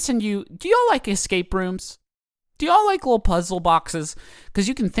 They're going to send you, do y'all like escape rooms? Do y'all like little puzzle boxes? Because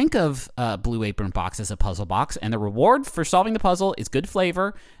you can think of Blue Apron box as a puzzle box, and the reward for solving the puzzle is good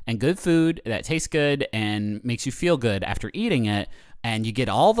flavor and good food that tastes good and makes you feel good after eating it. And you get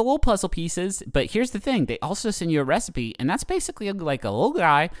all the little puzzle pieces, but here's the thing. They also send you a recipe, and that's basically like a little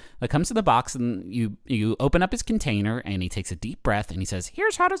guy that comes to the box, and you open up his container, and he takes a deep breath, and he says,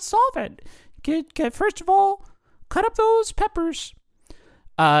 here's how to solve it. First of all, cut up those peppers.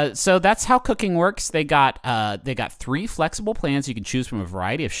 So that's how cooking works. They got 3 flexible plans. You can choose from a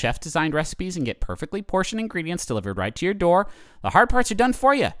variety of chef-designed recipes and get perfectly portioned ingredients delivered right to your door. The hard parts are done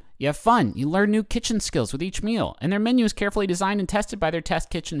for you. You have fun. You learn new kitchen skills with each meal. And their menu is carefully designed and tested by their test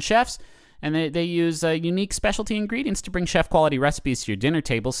kitchen chefs. And they use unique specialty ingredients to bring chef-quality recipes to your dinner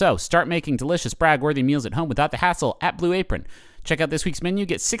table. So start making delicious, brag-worthy meals at home without the hassle at Blue Apron. Check out this week's menu.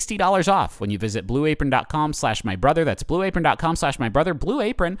 Get $60 off when you visit blueapron.com/mybrother. That's blueapron.com/mybrother. Blue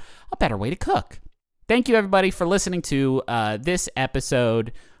Apron, a better way to cook. thank you, everybody, for listening to this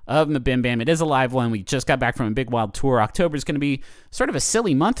episode of MBMBaM. It is a live one. We just got back from a big wild tour. October is going to be sort of a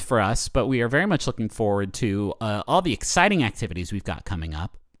silly month for us, but we are very much looking forward to all the exciting activities we've got coming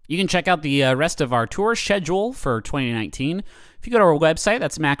up. You can check out the rest of our tour schedule for 2019. If you go to our website,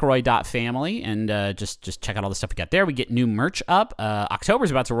 that's McElroy.family, and just check out all the stuff we got there. We get new merch up.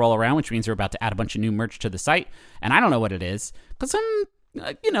 October's about to roll around, which means we're about to add a bunch of new merch to the site, and I don't know what it is, because I'm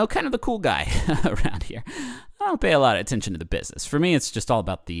kind of the cool guy around here. I don't pay a lot of attention to the business. For me, it's just all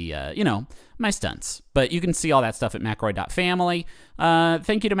about the, my stunts. But you can see all that stuff at McElroy.family.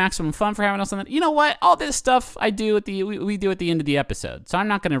 Thank you to Maximum Fun for having us on that. You know what? All this stuff we do at the end of the episode. So I'm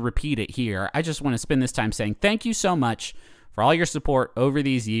not going to repeat it here. I just want to spend this time saying thank you so much for all your support over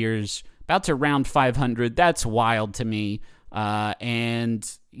these years. About to round 500. That's wild to me. And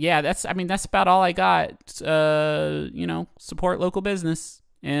yeah, that's about all I got. Support local business,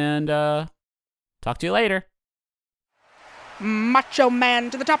 and talk to you later. Macho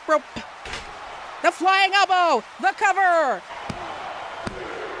Man to the top rope. The flying elbow. The cover.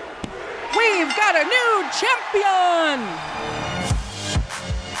 We've got a new champion.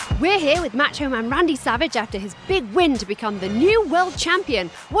 We're here with Macho Man Randy Savage after his big win to become the new world champion.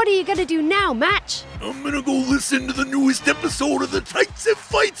 What are you going to do now, Match? I'm gonna go listen to the newest episode of the Tights and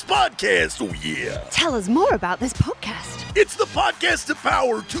Fights podcast, oh yeah. Tell us more about this podcast. It's the podcast of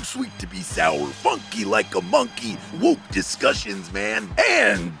power, too sweet to be sour, funky like a monkey, woke discussions, man,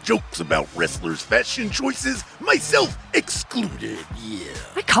 and jokes about wrestlers' fashion choices, myself excluded, yeah.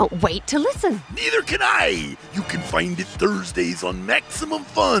 I can't wait to listen. Neither can I. You can find it Thursdays on Maximum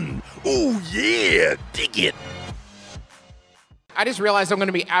Fun. Oh yeah, dig it. I just realized I'm going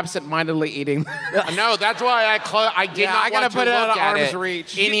to be absent-mindedly eating. No, that's why I did not I gotta want to put it look out of at arm's it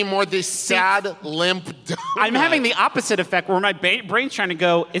reach. anymore. This sad, limp donut. I'm having the opposite effect where my brain's trying to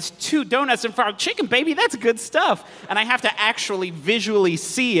go, it's 2 donuts and fried chicken, baby, that's good stuff. And I have to actually visually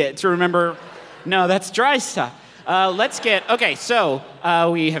see it to remember, no, that's dry stuff. So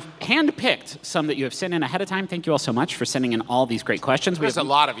we have handpicked some that you have sent in ahead of time. Thank you all so much for sending in all these great questions. There's a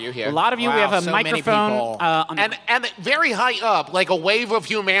lot of you here. A lot of you. Wow, we have a so many microphone. people. And very high up, like a wave of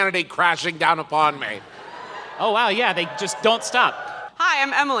humanity crashing down upon me. Oh, wow, yeah, they just don't stop. Hi,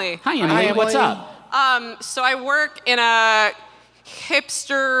 I'm Emily. Hi, Emily. What's up? So I work in a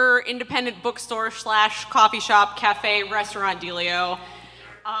hipster independent bookstore / coffee shop, cafe, restaurant dealio.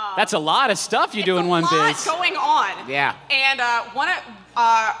 That's a lot of stuff you do in one biz. It's a lot going on. Yeah. And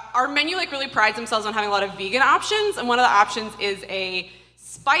our menu really prides themselves on having a lot of vegan options, and one of the options is a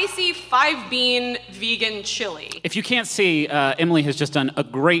spicy 5-bean vegan chili. If you can't see, Emily has just done a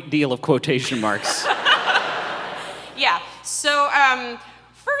great deal of quotation marks. Yeah. So,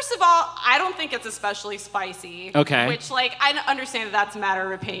 first of all, I don't think it's especially spicy. Okay. Which, I understand that that's a matter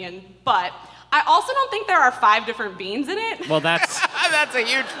of opinion, but I also don't think there are 5 different beans in it. Well, that's a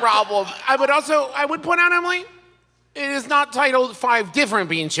huge problem. I would point out, Emily, it is not titled 5 different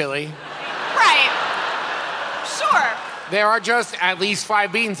bean chili. Right. Sure. There are just at least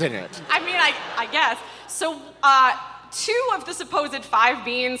 5 beans in it. I mean, I guess. So, 2 of the supposed 5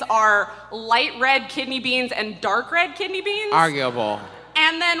 beans are light red kidney beans and dark red kidney beans. Arguable.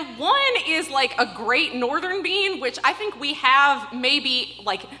 And then 1 is a great northern bean, which I think we have maybe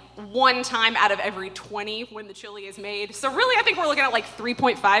 1 time out of every 20 when the chili is made. So really, I think we're looking at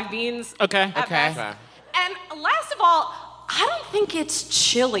 3.5 beans. Okay. at best. And last of all, I don't think it's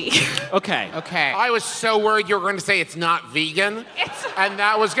chili. Okay. I was so worried you were going to say it's not vegan, and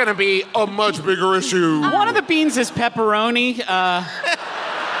that was going to be a much bigger issue. One of the beans is pepperoni.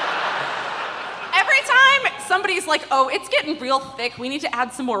 Every time somebody's like, oh, it's getting real thick, we need to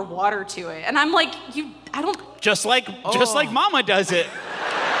add some more water to it. And I'm like, I don't... Just like Mama does it.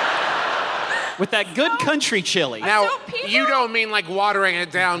 With that good country chili. Now, you don't mean watering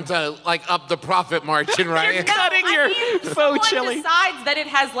it down to up the profit margin, right? You're cutting your faux chili. Someone decides that it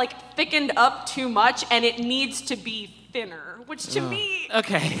has thickened up too much and it needs to be thinner, which to me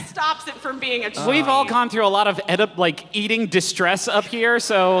stops it from being a chili. We've all gone through a lot of eating distress up here,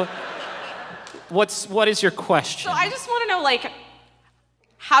 so what is your question? So I just want to know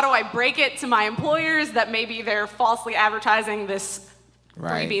how do I break it to my employers that maybe they're falsely advertising this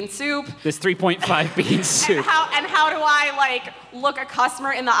 3-bean soup? This 3.5 bean soup. And how do I look a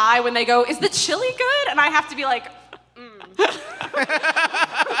customer in the eye when they go, is the chili good? And I have to be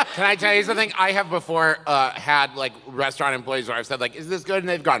Can I tell you something? I have before had restaurant employees where I've said is this good? And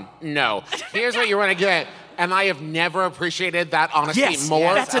they've gone, no. Here's what you want to get. And I have never appreciated that honesty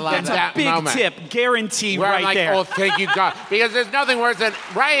more that's than that big moment. tip. Guarantee where right I'm there. Oh, thank you, God. Because there's nothing worse than,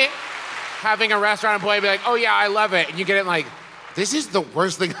 having a restaurant employee be like, oh, yeah, I love it. And you get it This is the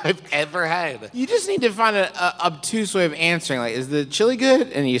worst thing I've ever had. You just need to find an obtuse way of answering. Like, is the chili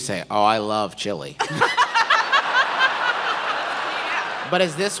good? And you say, oh, I love chili. But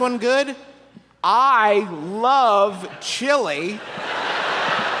is this one good? I love chili.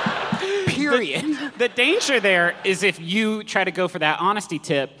 Period. The danger there is if you try to go for that honesty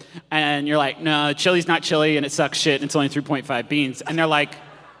tip and you're like, no, chili's not chili and it sucks shit and it's only 3.5 beans. And they're like,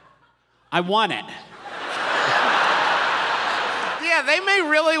 I want it. Yeah, they may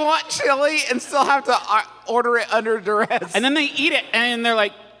really want chili and still have to order it under duress. And then they eat it and they're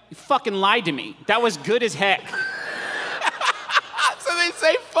like, you fucking lied to me. That was good as heck. So they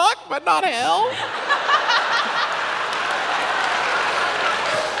say fuck, but not hell?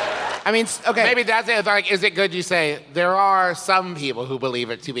 I mean, okay. Maybe that's it. Like, is it good? You say, there are some people who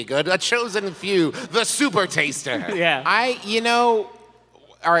believe it to be good. A chosen few, the super taster. Yeah.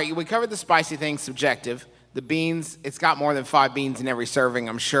 All right, we covered the spicy thing, subjective. The beans, it's got more than 5 beans in every serving.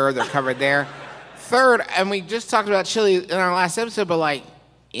 I'm sure they're covered there. Third, and we just talked about chili in our last episode, but like,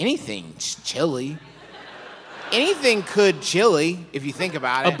 anything's chili. Anything could chili, if you think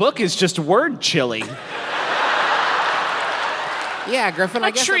about it. A book is just word chili. Yeah, Griffin,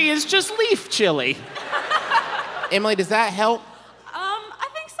 I guess. A tree is just leaf chili. Emily, does that help? I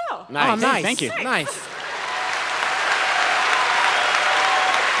think so. Nice. Oh, nice. Thank you. Nice.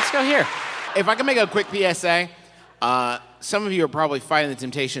 Let's go here. If I can make a quick PSA, some of you are probably fighting the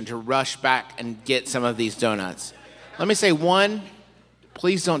temptation to rush back and get some of these donuts. Let me say, one,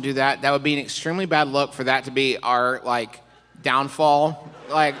 please don't do that. That would be an extremely bad look for that to be our, downfall.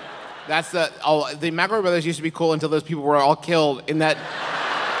 That's the McElroy brothers used to be cool until those people were all killed in that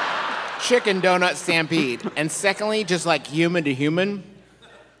chicken donut stampede. And secondly, just like human to human,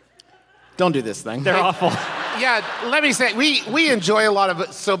 don't do this thing. They're awful. Yeah, let me say, we enjoy a lot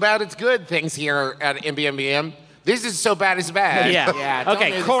of so bad it's good things here at MBMBaM. This is so bad it's bad. Yeah.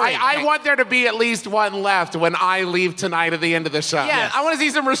 Okay, Corey. I want there to be at least one left when I leave tonight at the end of the show. Yeah, yes. I want to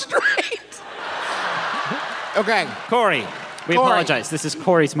see some restraint. Okay. Corey, we apologize. This is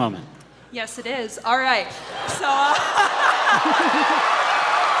Corey's moment. Yes, it is. All right. So,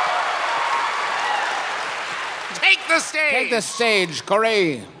 take the stage. Take the stage,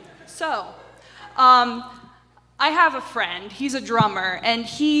 Corey. So, I have a friend, he's a drummer, and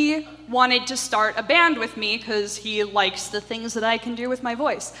he wanted to start a band with me because he likes the things that I can do with my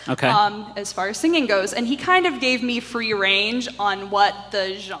voice. Okay. As far as singing goes. And he kind of gave me free range on what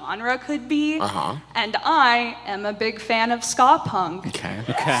the genre could be. Uh-huh. And I am a big fan of ska punk. Okay.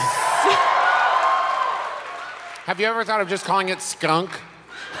 Have you ever thought of just calling it skunk?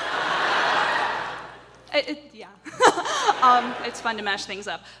 Yeah. It's fun to mash things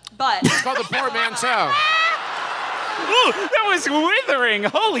up. But it's called the portmanteau. Ooh, that was withering.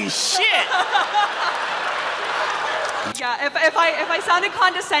 Holy shit. Yeah, if I sounded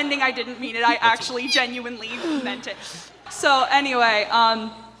condescending, I didn't mean it. I actually genuinely meant it. So anyway,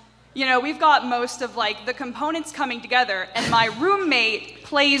 we've got most of the components coming together, and my roommate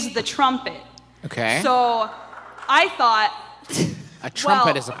plays the trumpet. Okay. So I thought a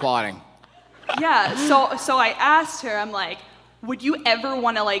trumpet is applauding. Yeah, so I asked her, I'm like, would you ever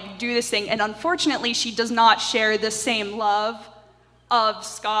want to do this thing? And unfortunately, she does not share the same love of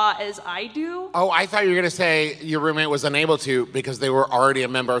ska as I do. Oh, I thought you were going to say your roommate was unable to because they were already a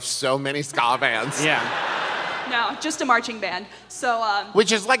member of so many ska bands. Yeah. No, just a marching band. So,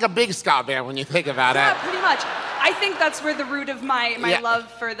 which is like a big ska band when you think about it. Yeah, pretty much. I think that's where the root of my love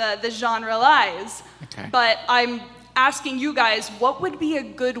for the genre lies. Okay. But I'm asking you guys, what would be a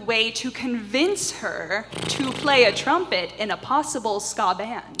good way to convince her to play a trumpet in a possible ska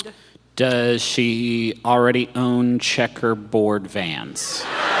band? Does she already own checkerboard Vans?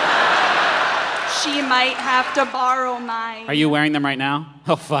 She might have to borrow mine. Are you wearing them right now?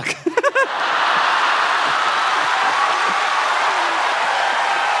 Oh, fuck.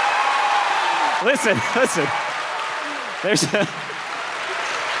 Listen. There's a...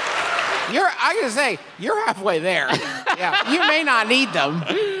 I gotta say, you're halfway there. Yeah, you may not need them.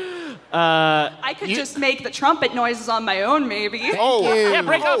 I could just make the trumpet noises on my own, maybe. Yeah,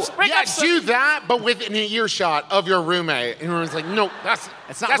 break up. Do that, but within an earshot of your roommate. And everyone's like, no, that's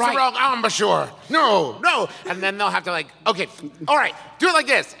not right. The wrong embouchure. No. And then they'll have to okay, all right, do it like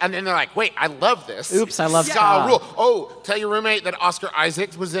this. And then they're like, wait, I love this. Oops, I love ska. Rule. Oh, tell your roommate that Oscar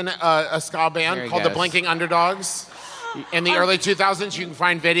Isaac was in a ska band called the Blinking Underdogs. In the early 2000s, you can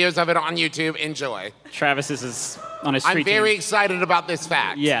find videos of it on YouTube. Enjoy. Travis is on his street I'm very excited about this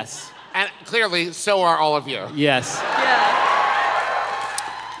fact. Yes. And clearly, so are all of you. Yes.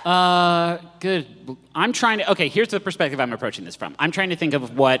 Yeah. Good. I'm trying to... Okay, here's the perspective I'm approaching this from. I'm trying to think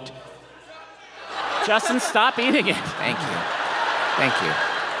of what... Justin, stop eating it. Thank you. Thank you.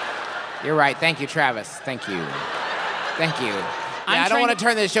 You're right. Thank you, Travis. Thank you. Thank you. Yeah, I don't want to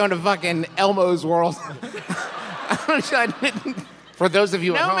turn this show into fucking Elmo's world. For those of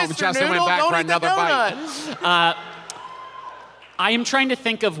you at No, home, Mr. Justin Noodle, went back don't for eat the another bite. donut. I am trying to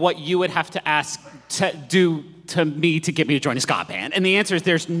think of what you would have to ask to do to me to get me to join a ska band. And the answer is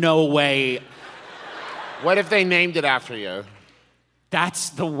there's no way. What if they named it after you? That's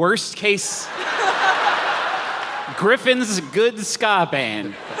the worst case. Griffin's Good Ska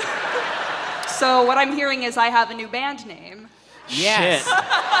Band. So what I'm hearing is I have a new band name. Yes. Shit.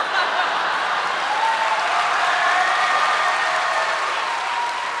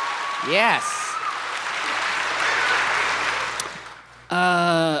 Yes.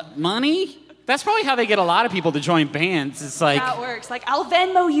 Money? That's probably how they get a lot of people to join bands. It's like, That works. Like, I'll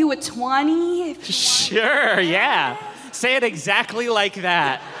Venmo you a 20 if you sure, yeah. Say it exactly like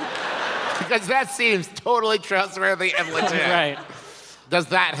that. Because that seems totally trustworthy and legit. Right. Does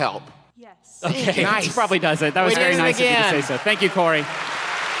that help? Yes. Okay, Nice. it probably does it. That was We very did it nice of you to again. say so. Thank you, Corey.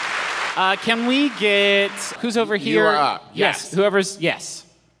 Can we get, who's over here? are up. Yes. Whoever's, yes.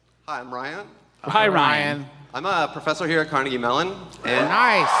 Hi, I'm Ryan. Hi, Ryan. I'm a professor here at Carnegie Mellon, and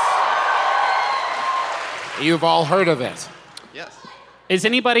Nice. You've all heard of it. yes, Is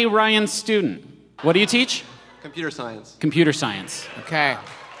anybody Ryan's student? What do you teach? computer science. Computer science. Okay.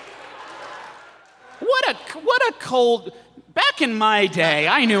 What a cold. Back in my day,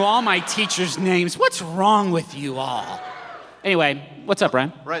 I knew all my teachers' names. What's wrong with you all? Anyway, what's up,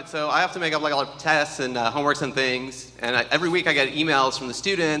 Ryan? Right, so I have to make up like a lot of tests and homeworks and things, and every week I get emails from the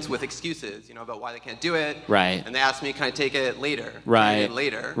students with excuses, about why they can't do it. Right. And they ask me, can I take it later? Right. Take it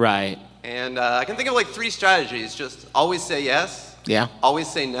later. Right. And I can think of like 3 strategies: just always say yes. Yeah. Always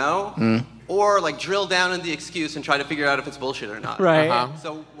say no. Or like drill down in the excuse and try to figure out if it's bullshit or not. Right.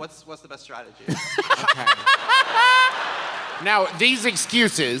 So what's the best strategy? Now, these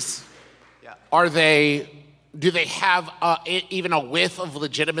excuses, Yeah. do they have even a whiff of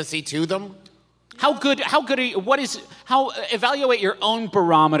legitimacy to them? How good are you, evaluate your own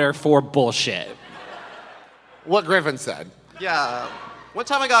barometer for bullshit. What Griffin said. Yeah. One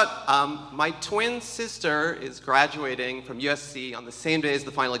time I got, my twin sister is graduating from USC on the same day as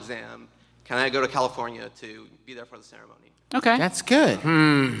the final exam. Can I go to California to be there for the ceremony? Okay. That's good.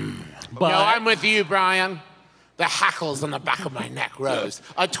 But No, I'm with you, Brian. The hackles on the back of my neck rose.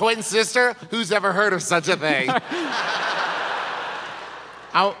 A twin sister? Who's ever heard of such a thing?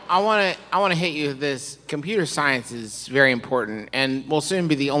 I want to hit you with this. Computer science is very important and will soon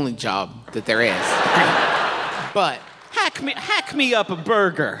be the only job that there is. But hack me up a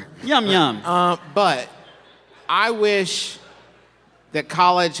burger. Yum yum. but I wish that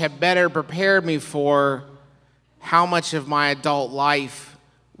college had better prepared me for how much of my adult life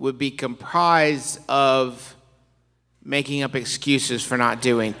would be comprised of making up excuses for not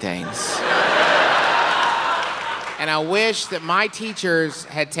doing things. And I wish that my teachers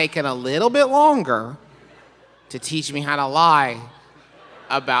had taken a little bit longer to teach me how to lie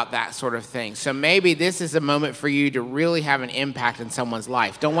about that sort of thing. So maybe this is a moment for you to really have an impact in someone's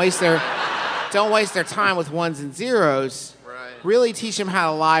life. Don't waste their time with ones and zeros. Right. Really teach them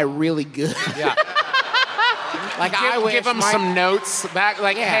how to lie really good. Yeah. Like I wish give them some notes back,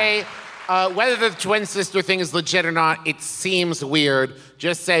 like, Yeah. hey, whether the twin sister thing is legit or not, it seems weird.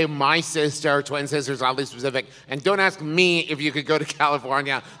 Just say my sister, twin sisters, oddly specific, and don't ask me if you could go to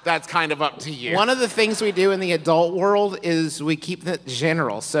California. That's kind of up to you. One of the things we do in the adult world is we keep it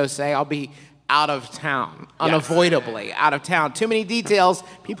general. So say I'll be out of town, unavoidably out of town. Too many details,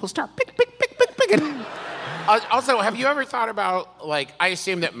 people start picking. Also, have you ever thought about, like, I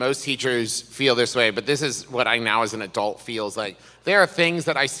assume that most teachers feel this way, but this is what I now as an adult feels like. There are things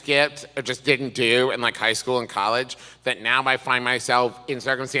that I skipped or just didn't do in like high school and college that now I find myself in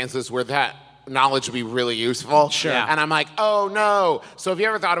circumstances where that knowledge would be really useful. Sure. And I'm like, oh no. So have you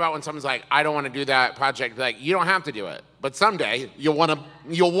ever thought about when someone's like, I don't want to do that project, like, you don't have to do it. But someday you'll want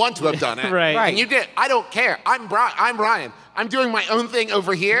to have done it. Right. And you did. I don't care. I'm Ryan. I'm doing my own thing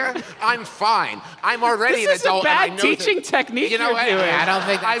over here. I'm fine. I'm already This is an adult. a bad and I know teaching that, technique You know you're what? doing. I don't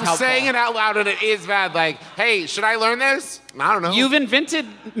think that's I'm helpful. saying it out loud and it is bad. Like, hey, should I learn this? I don't know. You've invented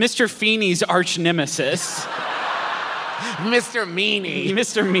Mr. Feeney's arch nemesis. Mr. Meanie.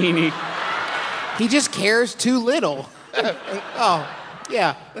 Mr. Meanie. He just cares too little. Oh,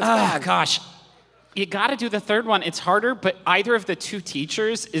 yeah. That's bad. Gosh. You got to do the third one. It's harder, but either of the two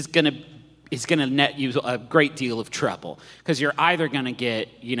teachers is gonna net you a great deal of trouble because you're either gonna get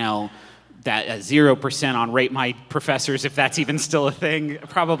that 0% on rate my professors if that's even still a thing.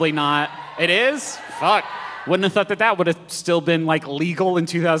 Probably not. It is. Fuck. Wouldn't have thought that would have still been like legal in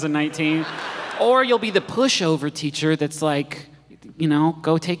 2019. Or you'll be the pushover teacher that's like,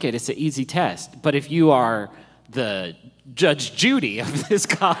 go take it. It's an easy test. But if you are the Judge Judy of this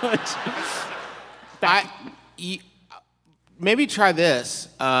college, maybe try this.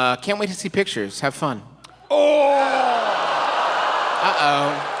 Can't wait to see pictures. Have fun.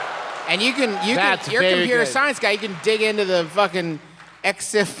 And you're a computer science guy. You can dig into the fucking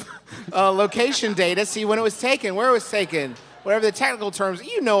EXIF location data, see when it was taken, where it was taken, whatever the technical terms.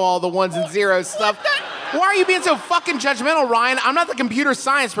 You know all the ones and zeros stuff. Why are you being so fucking judgmental, Ryan? I'm not the computer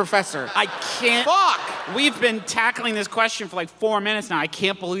science professor. I can't. Fuck. We've been tackling this question for like 4 minutes now. I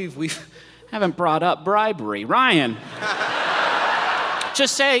can't believe we haven't brought up bribery. Ryan.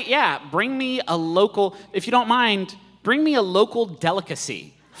 Just say, bring me a local, if you don't mind, bring me a local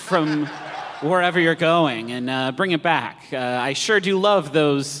delicacy from wherever you're going and bring it back. I sure do love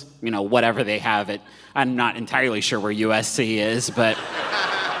those, whatever they have it. I'm not entirely sure where USC is, but...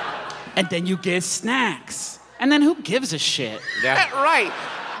 And then you get snacks. And then who gives a shit? Yeah. Right.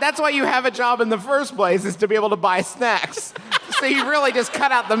 That's why you have a job in the first place, is to be able to buy snacks. So you really just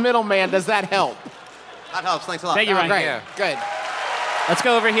cut out the middleman. Does that help? That helps. Thanks a lot. Thank you, Ryan. Great. Yeah. Good. Let's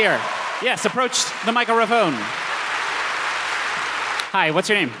go over here. Yes, approach the microphone. Hi, what's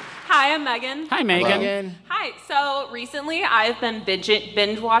your name? Hi, I'm Megan. Hi, Megan. Hi. So recently, I've been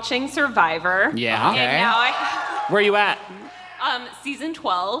binge watching Survivor. Yeah. And now I. Where are you at? Season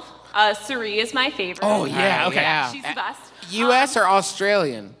 12. Suri is my favorite. Oh yeah. Okay. Yeah. She's the best. U.S. or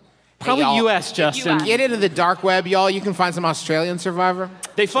Australian? Probably Hey, U.S. Justin. US. Get into the dark web, y'all. You can find some Australian Survivor.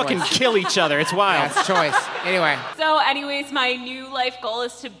 They fucking kill each other. It's wild. That's choice. Anyway. So, anyways, my new life goal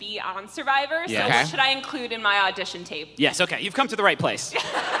is to be on Survivor. Yeah. So, Okay. what should I include in my audition tape? Yes. Okay. You've come to the right place.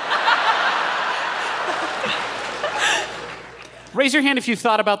 Raise your hand if you've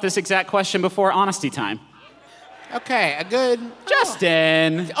thought about this exact question before. Honesty time. Okay, a good.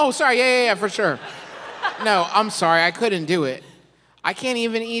 Justin. Oh, sorry. Yeah, for sure. No, I'm sorry. I couldn't do it. I can't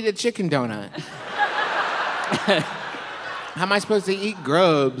even eat a chicken donut. How am I supposed to eat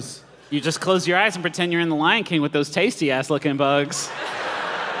grubs? You just close your eyes and pretend you're in the Lion King with those tasty-ass looking bugs.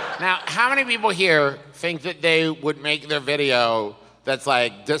 Now, how many people here think that they would make their video that's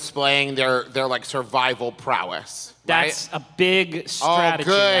like displaying their like survival prowess? That's right? a big strategy.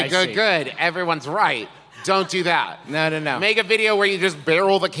 Oh, I see. good. Everyone's right. Don't do that. No. Make a video where you just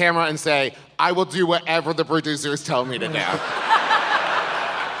barrel the camera and say, I will do whatever the producers tell me to do.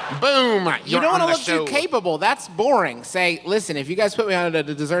 Boom. You don't want to look too capable. That's boring. Say, listen, if you guys put me on a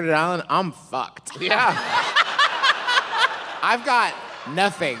deserted island, I'm fucked. Yeah. I've got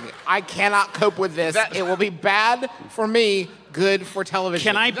nothing. I cannot cope with this. It will be bad for me, good for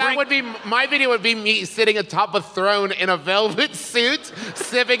television. Can I That would be, my video would be me sitting atop a throne in a velvet suit,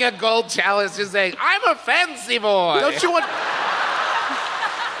 sipping a gold chalice, just saying, I'm a fancy boy. Don't you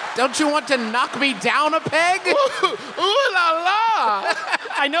want to knock me down a peg? Ooh la la.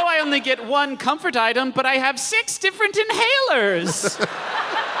 I know I only get one comfort item, but I have 6 different inhalers.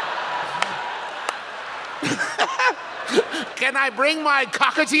 Can I bring my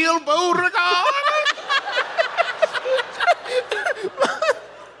cockatiel Beauregard?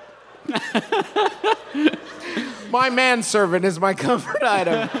 My manservant is my comfort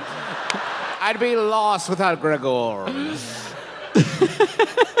item. I'd be lost without Gregor.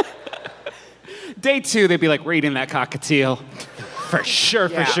 Day 2, they'd be like, we're eating that cockatiel. For sure.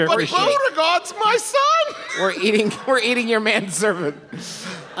 But Beauregard's my son. We're eating your manservant.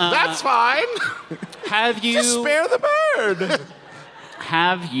 That's fine. Have you... Just spare the bird.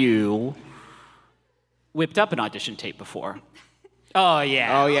 Have you whipped up an audition tape before? Oh,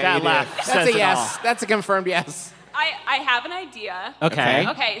 yeah. That laugh says That's a it yes. all. That's a confirmed yes. I have an idea. Okay.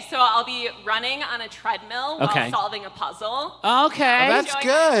 Okay, so I'll be running on a treadmill while solving a puzzle. Okay. That's Showing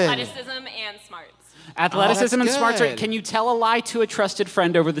good. Athleticism and smarts. Athleticism and that's smarts. good. Can you tell a lie to a trusted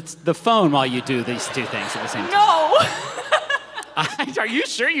friend over the phone while you do these 2 things at the same time? No! Are you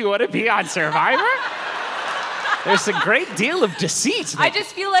sure you want to be on Survivor? There's a great deal of deceit. I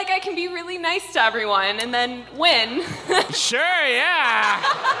just feel like I can be really nice to everyone and then win. Sure, yeah.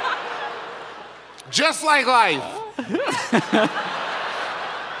 Just like life.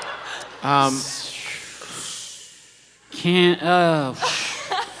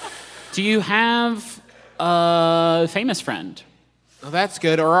 Do you have a famous friend? Well, that's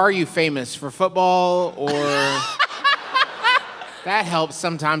good. Or are you famous for football or... That helps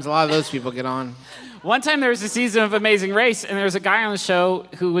sometimes. A lot of those people get on. One time there was a season of Amazing Race, and there was a guy on the show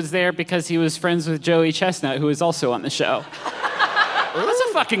who was there because he was friends with Joey Chestnut, who was also on the show. That's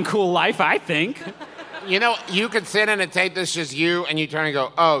a fucking cool life, I think. You know, you could sit in a tape that's just you, and you turn and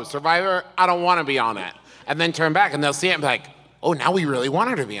go, oh, Survivor, I don't want to be on it. And then turn back, and they'll see it and be like, oh, now we really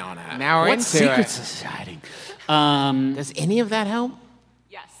want her to be on it. Now we're What into secrets it. is hiding? Does any of that help?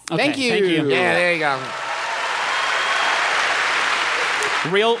 Yes. Okay, Thank you. thank you. Yeah, there you go.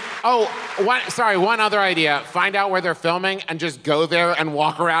 Real. Oh, one other idea. Find out where they're filming and just go there and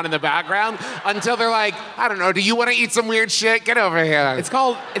walk around in the background until they're like, I don't know, do you want to eat some weird shit? Get over here. It's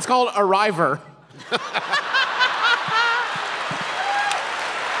called Arriver.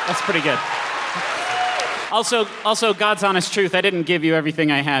 That's pretty good. Also, God's honest truth, I didn't give you everything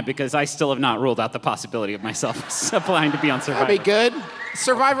I had because I still have not ruled out the possibility of myself applying to be on Survivor. That'd be good.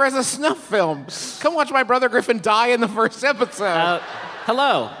 Survivor as a snuff film. Come watch my brother Griffin die in the first episode.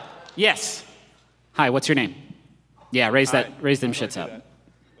 Hello. Yes. Hi, what's your name? Yeah, raise them shits up.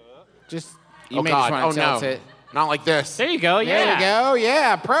 Just, Oh, God. Oh, no. Not like this. There you go, yeah. There you go,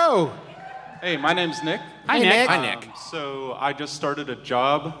 yeah, pro. Hey, my name's Nick. Hi, Nick. Hi, Nick. So I just started a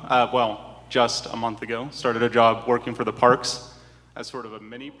job, just a month ago, started a job working for the parks as sort of a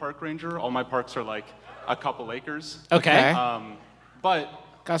mini park ranger. All my parks are like a couple acres. Okay. But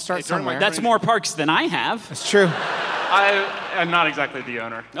gotta start somewhere. That's more parks than I have. That's true. I'm not exactly the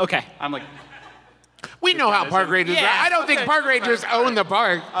owner. Okay. I'm like, we know how park rangers are. I don't think park rangers own the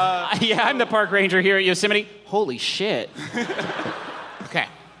park. Yeah, I'm the park ranger here at Yosemite. Holy shit. Okay.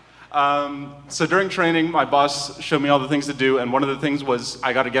 So during training, my boss showed me all the things to do, and one of the things was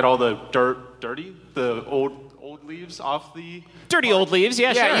I got to get all the the old leaves off the... Dirty old leaves,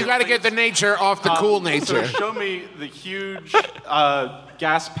 yeah, sure. Yeah, you got to get the nature off the cool nature. So show me the huge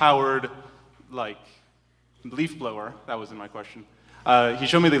gas-powered, like, leaf blower. That wasn't my question. He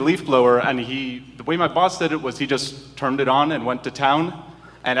showed me the leaf blower, and the way my boss did it was he just turned it on and went to town,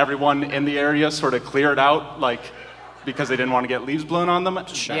 and everyone in the area sort of cleared out, like, because they didn't want to get leaves blown on them.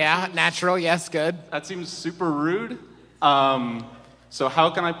 Yeah, natural, yes, good. That seems super rude. So how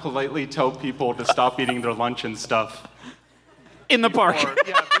can I politely tell people to stop eating their lunch and stuff? In the park. In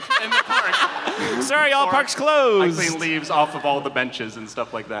the park. Sorry, all parks closed. I clean leaves off of all the benches and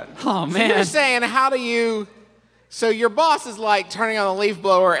stuff like that. Oh, man. So you're saying, how do you... So your boss is like turning on the leaf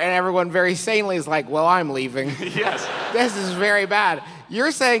blower and everyone very sanely is like, well, I'm leaving. Yes. This is very bad.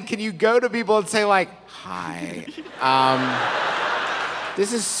 You're saying, can you go to people and say like, hi,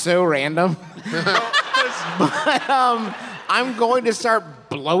 this is so random, but I'm going to start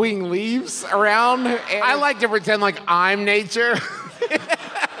blowing leaves around. And I like to pretend like I'm nature.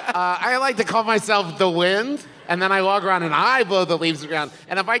 I like to call myself the wind, and then I walk around and I blow the leaves around.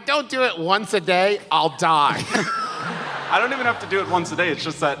 And if I don't do it once a day, I'll die. I don't even have to do it once a day. It's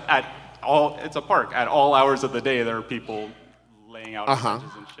just that it's a park. At all hours of the day, there are people laying out benches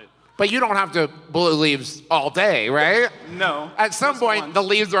and shit. But you don't have to blow leaves all day, right? No. At some point, the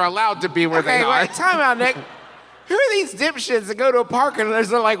leaves are allowed to be where they are. Wait, time out, Nick. Who are these dipshits that go to a park and they're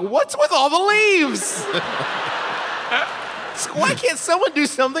like, what's with all the leaves? Why can't someone do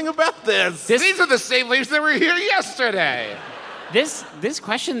something about this? These are the same leaves that were here yesterday. This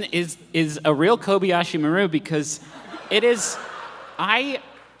question is a real Kobayashi Maru because it is,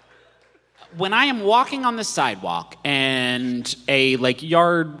 when I am walking on the sidewalk and a like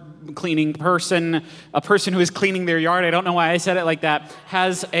yard cleaning person, a person who is cleaning their yard, I don't know why I said it like that,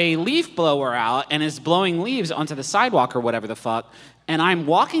 has a leaf blower out and is blowing leaves onto the sidewalk or whatever the fuck, and I'm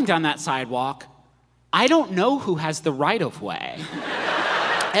walking down that sidewalk, I don't know who has the right of way.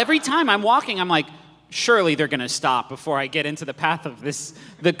 Every time I'm walking, I'm like, surely they're gonna stop before I get into the path of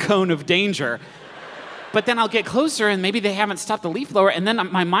the cone of danger. But then I'll get closer and maybe they haven't stopped the leaf blower, and then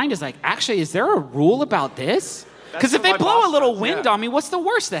my mind is like, actually, is there a rule about this? Because if they blow a little wind on me, what's the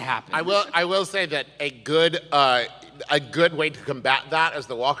worst that happens? I will say that a good way to combat that as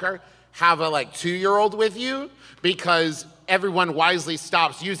the walker, have a 2-year-old with you, because everyone wisely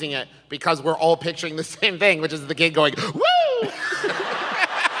stops using it because we're all picturing the same thing, which is the kid going, woo!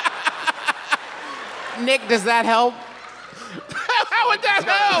 Nick, does that help? How would that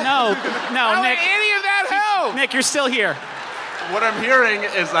help? No, How Nick. would any of that help? Nick, you're still here. What I'm hearing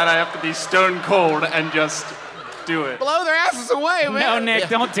is that I have to be stone cold and just do it. Blow their asses away, man. No, Nick,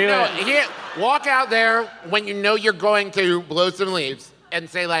 don't do it. Here, walk out there when you know you're going to blow some leaves and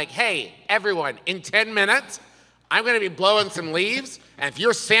say hey, everyone, in 10 minutes, I'm going to be blowing some leaves, and if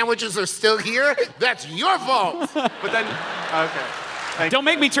your sandwiches are still here, that's your fault. But then, okay. Don't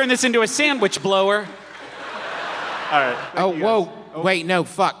make me turn this into a sandwich blower. All right. Whoa. Wait, no,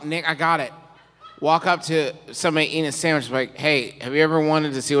 fuck. Nick, I got it. Walk up to somebody eating a sandwich like, hey, have you ever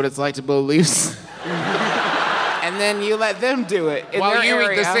wanted to see what it's like to blow leaves? And then you let them do it in While their you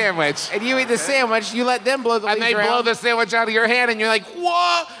area. eat the sandwich. And you eat the sandwich, you let them blow the leaves And they around. blow the sandwich out of your hand, and you're like,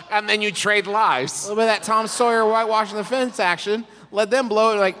 what? And then you trade lives. A little bit of that Tom Sawyer whitewashing the fence action. let them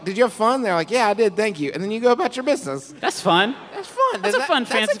blow it. Like, did you have fun? They're like, yeah, I did. Thank you. And then you go about your business. That's fun. That's fun. That's a fun,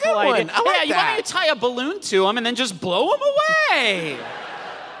 that's a fanciful good idea. one. I like You that. want me to tie a balloon to them and then just blow them away?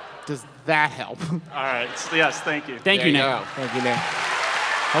 Does that help? All right. Yes, thank you. Thank you, Nick. Thank you, Nick.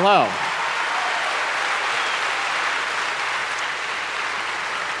 Hello.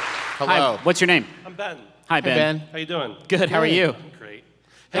 Hello. Hi, what's your name? I'm Ben. Hi, Ben. How you doing? Good. How are you? Great.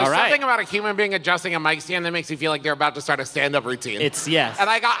 There's All right. something about a human being adjusting a mic stand that makes you feel like they're about to start a stand-up routine. Yes. And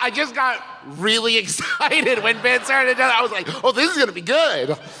I just got really excited when Ben started to. I was like, oh, this is gonna be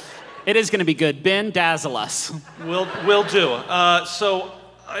good. It is going to be good. Ben, dazzle us. Will do. So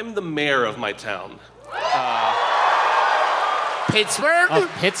I'm the mayor of my town. Pittsburgh?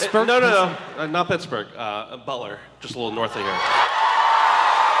 Pittsburgh? No, not Pittsburgh. Butler, just a little north of here.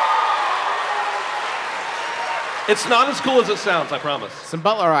 It's not as cool as it sounds, I promise. Some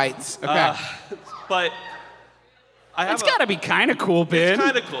Butlerites. Okay. But I have It's got to be kind of cool, Ben. It's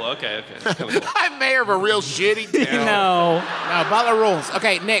kind of cool. Okay. It's kinda cool. I'm mayor of a real shitty town. No, Butler rules.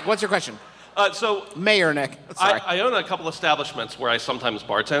 Okay, Nick, what's your question? So Mayor Nick. Sorry. I own a couple establishments where I sometimes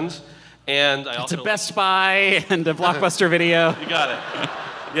bartend, and I it's also a Best Buy and a Blockbuster Video. You got it.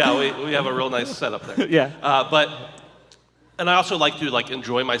 Yeah, we have a real nice setup there. Yeah. And I also like to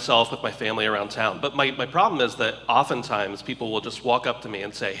enjoy myself with my family around town. But my problem is that oftentimes people will just walk up to me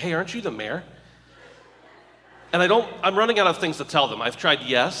and say, "Hey, aren't you the mayor?" And I'm running out of things to tell them. I've tried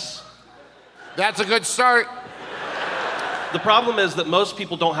yes. That's a good start. The problem is that most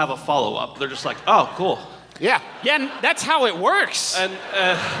people don't have a follow-up. They're just like, "Oh, cool." Yeah. Yeah, and that's how it works. And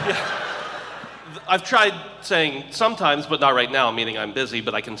I've tried saying sometimes, but not right now, meaning I'm busy,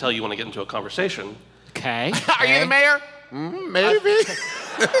 but I can tell you when I get into a conversation. Okay. Are you the mayor? Maybe.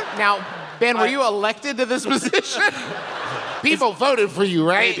 Now, Ben, were you elected to this position? People voted for you,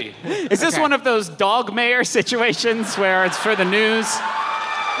 right? Maybe. Is this one of those dog mayor situations where it's for the news?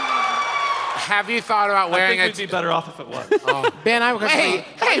 Have you thought about wearing I think we'd be better off if it was. Ben, I have a question.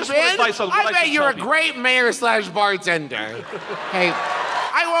 Hey, just want Ben, advice on what I I bet should you're a tell great mayor/bartender. Hey,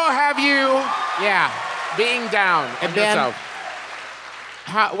 I will have you, being down And on Ben-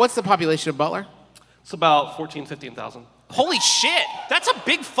 yourself. what's the population of Butler? It's about 14,000, 15,000. Holy shit! That's a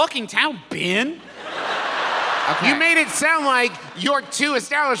big fucking town, Ben. Okay. You made it sound like your two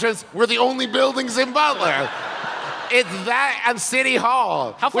establishments were the only buildings in Butler. It's that and City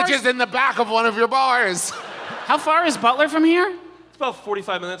Hall, How far which is- is in the back of one of your bars. How far is Butler from here? It's about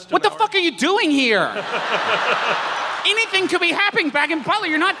 45 minutes to What an the hour. fuck are you doing here? Anything could be happening back in Butler.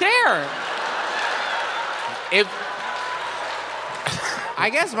 You're not there. If I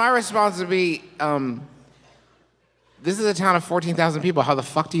guess my response would be, this is a town of 14,000 people. How the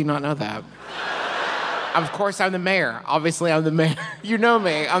fuck do you not know that? Of course, I'm the mayor. Obviously, I'm the mayor. You know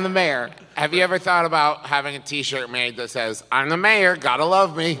me. I'm the mayor. Have you ever thought about having a T-shirt made that says, "I'm the mayor, gotta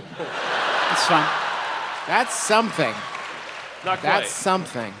love me"? It's fun. That's something. Not quite. That's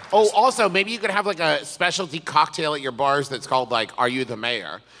something. Oh, also, maybe you could have like a specialty cocktail at your bars that's called like, "Are you the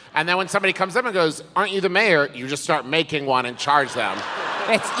mayor?" And then when somebody comes up and goes, "Aren't you the mayor?" you just start making one and charge them.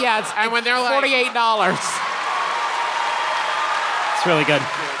 And when they're like- $48. It's really good.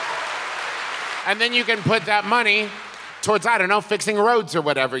 And then you can put that money towards, I don't know, fixing roads or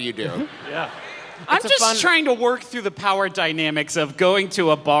whatever you do. Yeah. I'm It's a just fun- trying to work through the power dynamics of going to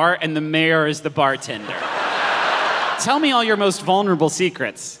a bar and the mayor is the bartender. Tell me all your most vulnerable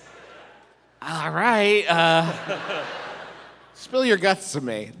secrets. All right. Spill your guts to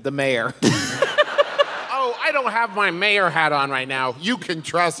me, the mayor. Oh, I don't have my mayor hat on right now. You can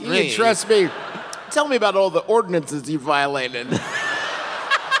trust You me. can trust me. Tell me about all the ordinances you violated.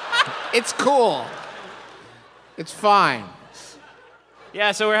 It's cool. It's fine.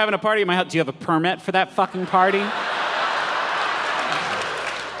 Yeah, so we're having a party at my house. Do you have a permit for that fucking party?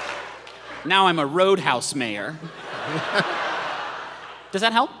 Now I'm a roadhouse mayor. Does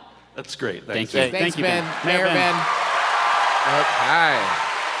that help? That's great. Thank Thanks. you. Thanks, Thank you, Ben. Ben. Mayor Ben. Okay.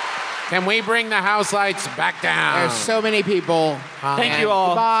 Can we bring the house lights back down? There's so many people. Thank you all.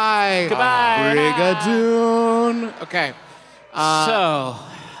 Goodbye. Goodbye. Brigadoon. Okay. So,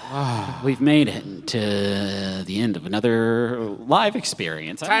 we've made it to the end of another live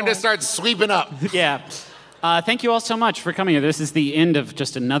experience. Time to start sweeping up. Yeah. Thank you all so much for coming here. This is the end of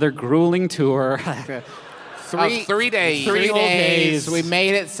just another grueling tour. 3 days. 3 whole days. days. We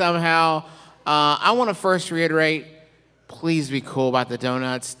made it somehow. I want to first reiterate, please be cool about the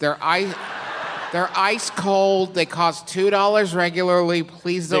donuts. They're ice cold. They cost $2 regularly.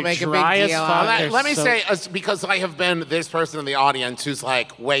 Please don't They're make a dry big as deal fuck. out of They're it. Let me so- say, because I have been this person in the audience who's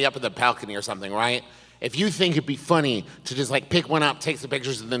like way up in the balcony or something, right? If you think it'd be funny to just like pick one up, take some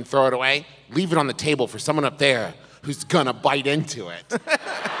pictures, and then throw it away, leave it on the table for someone up there who's gonna bite into it.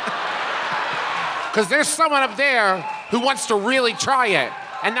 Because there's someone up there who wants to really try it,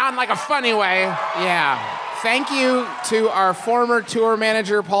 and not in like a funny way. Yeah. Thank you to our former tour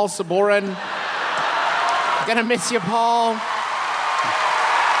manager, Paul Saborin. Gonna miss you, Paul.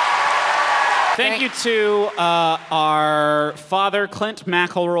 Thank you to our father, Clint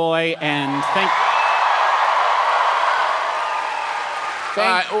McElroy, and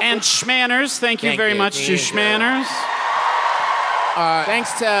and Schmanners. Thank you very much to Schmanners.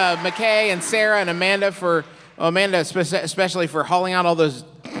 Thanks to McKay and Sarah and Amanda especially for hauling out all those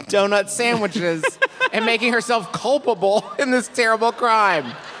donut sandwiches and making herself culpable in this terrible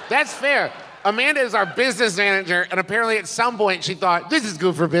crime. That's fair. Amanda is our business manager, and apparently at some point she thought, this is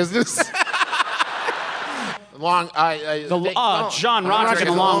good for business. John Roderick and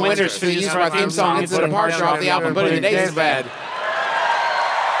the Long Winters for the use of our theme song. It's a departure off the album Putting the Days to Bed.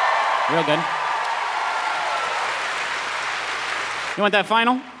 Real good. You want that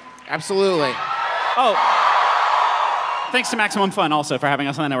final? Absolutely. Oh, thanks to Maximum Fun also for having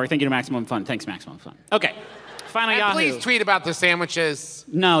us on the network. Thank you to Maximum Fun. Thanks, Maximum Fun. Okay, final Yahoo. Please tweet about the sandwiches.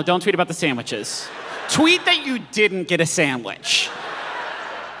 No, don't tweet about the sandwiches. Tweet that you didn't get a sandwich.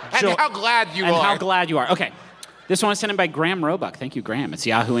 And how glad you are. And how glad you are. Okay. This one was sent in by Graham Roebuck. Thank you, Graham. It's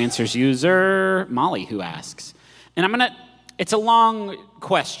Yahoo Answers user Molly who asks. And it's a long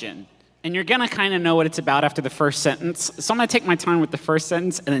question. And you're gonna kind of know what it's about after the first sentence. So I'm gonna take my time with the first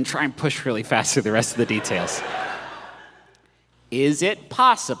sentence and then try and push really fast through the rest of the details. Is it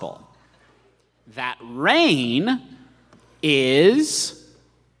possible that rain is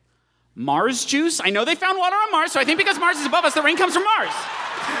Mars juice? I know they found water on Mars, so I think because Mars is above us, the rain comes from Mars.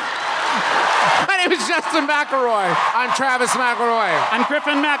 My name is Justin McElroy. I'm Travis McElroy. I'm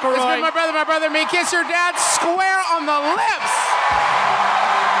Griffin McElroy. This is my brother, me. Kiss your dad square on the lips.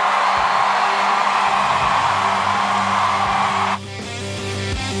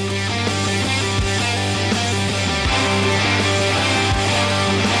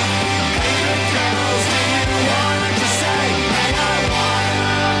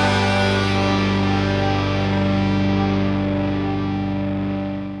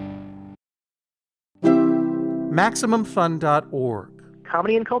 MaximumFun.org.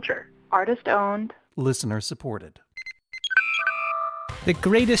 Comedy and culture. Artist owned. Listener supported. The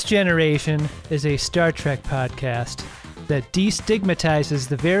Greatest Generation is a Star Trek podcast that destigmatizes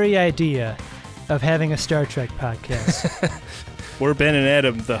the very idea of having a Star Trek podcast. We're Ben and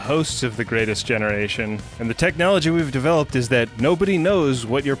Adam, the hosts of The Greatest Generation, and the technology we've developed is that nobody knows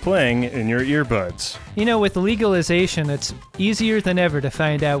what you're playing in your earbuds. You know, with legalization, it's easier than ever to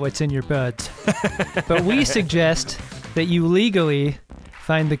find out what's in your buds. But we suggest that you legally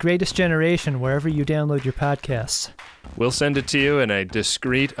find The Greatest Generation wherever you download your podcasts. We'll send it to you in a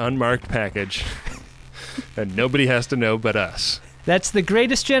discreet, unmarked package, and nobody has to know but us. That's The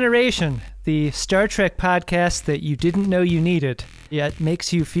Greatest Generation, the Star Trek podcast that you didn't know you needed, yet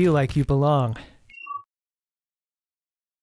makes you feel like you belong.